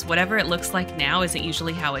 because whatever it looks like now isn't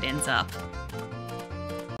usually how it ends up.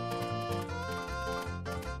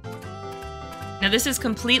 Now, this is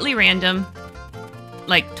completely random.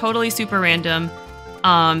 Like, totally super random.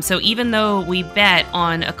 So even though we bet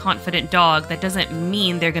on a confident dog, that doesn't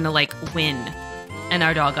mean they're gonna, like, win. And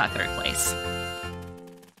our dog got 3rd place.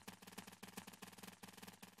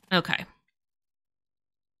 Okay.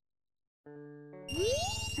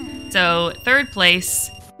 So 3rd place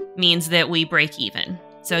means that we break even.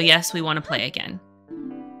 So yes, we want to play again.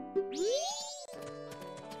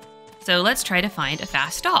 So let's try to find a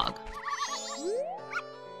fast dog.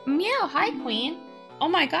 Meow, hi Queen. Oh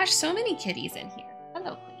my gosh, so many kitties in here.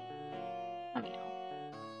 Hello Queen. Oh, meow.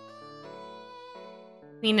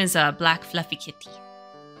 Queen is a black fluffy kitty.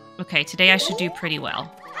 Okay, today I should do pretty well.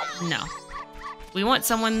 No. We want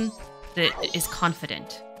someone that is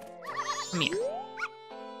confident. Come here.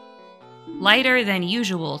 Lighter than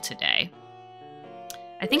usual today.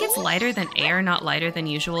 I think it's lighter than air, not lighter than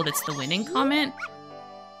usual. That's the winning comment.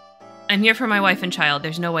 I'm here for my wife and child.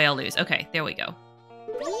 There's no way I'll lose. Okay, there we go.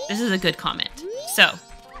 This is a good comment. So.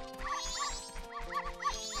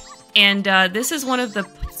 And this is one of the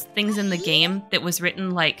things in the game that was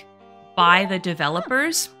written, like, by the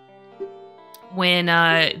developers when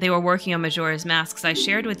they were working on Majora's Mask. I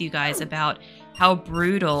shared with you guys about how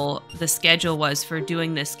brutal the schedule was for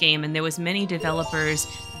doing this game, and there was many developers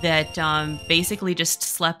that basically just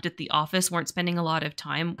slept at the office, weren't spending a lot of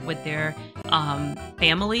time with their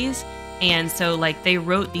families, and so like they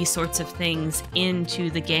wrote these sorts of things into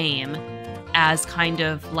the game as kind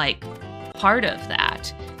of like part of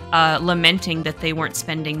that, lamenting that they weren't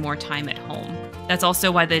spending more time at home. That's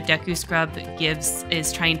also why the Deku Scrub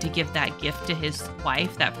is trying to give that gift to his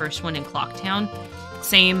wife, that first one in Clocktown.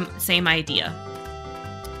 Same idea.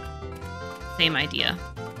 Same idea.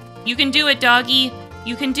 You can do it, doggy.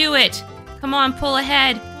 You can do it. Come on, pull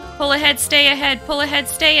ahead. Pull ahead, stay ahead. Pull ahead,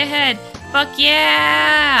 stay ahead. Fuck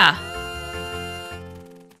yeah!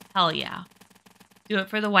 Hell yeah. Do it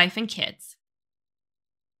for the wife and kids.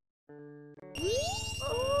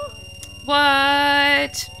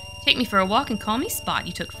 What? Take me for a walk and call me Spot.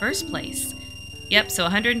 You took first place. Yep, so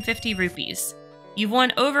 150 rupees. You've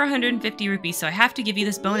won over 150 rupees, so I have to give you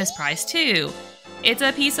this bonus prize, too. It's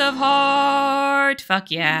a piece of heart.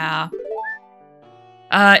 Fuck yeah.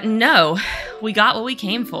 No. We got what we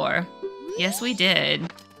came for. Yes, we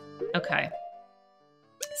did. Okay.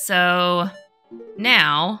 So,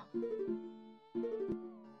 now...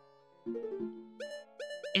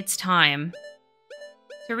 it's time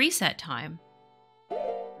to reset time.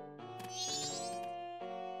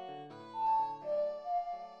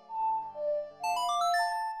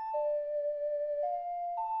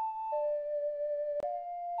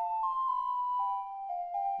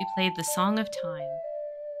 We played the Song of Time.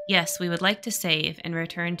 Yes, we would like to save and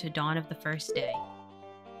return to dawn of the first day.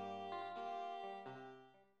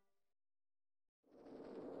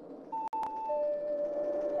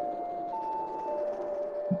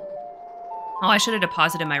 Oh, I should have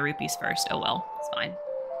deposited my rupees first. Oh well, it's fine.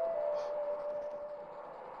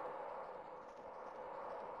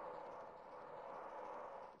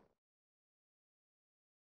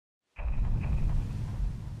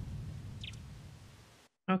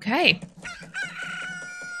 Okay.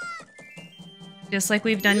 Just like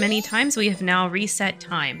we've done many times, we have now reset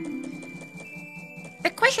time. The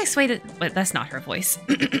quickest way to... But that's not her voice.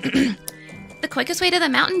 The quickest way to the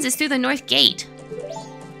mountains is through the north gate.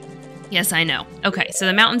 Yes, I know. Okay, so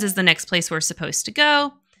the mountains is the next place we're supposed to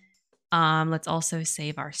go. Let's also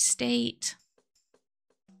save our state.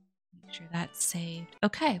 Make sure that's saved.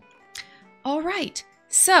 Okay. All right.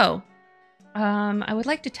 So, I would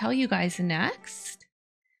like to tell you guys next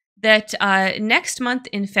that next month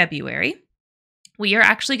in February, we are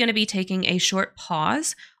actually going to be taking a short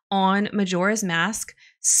pause on Majora's Mask.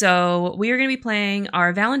 So we are going to be playing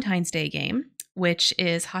our Valentine's Day game, which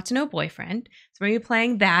is Hot to Know Boyfriend. So we're going to be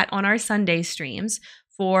playing that on our Sunday streams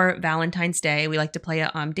for Valentine's Day. We like to play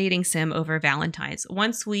a dating sim over Valentine's.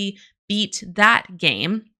 Once we beat that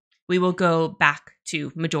game, we will go back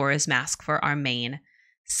to Majora's Mask for our main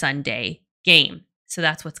Sunday game. So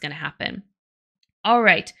that's what's going to happen. All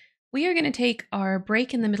right. We are going to take our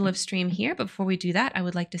break in the middle of stream here. But before we do that, I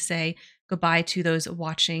would like to say goodbye to those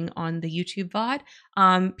watching on the YouTube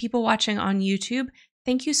VOD. People watching on YouTube,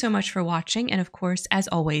 thank you so much for watching. And of course, as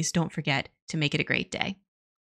always, don't forget to make it a great day.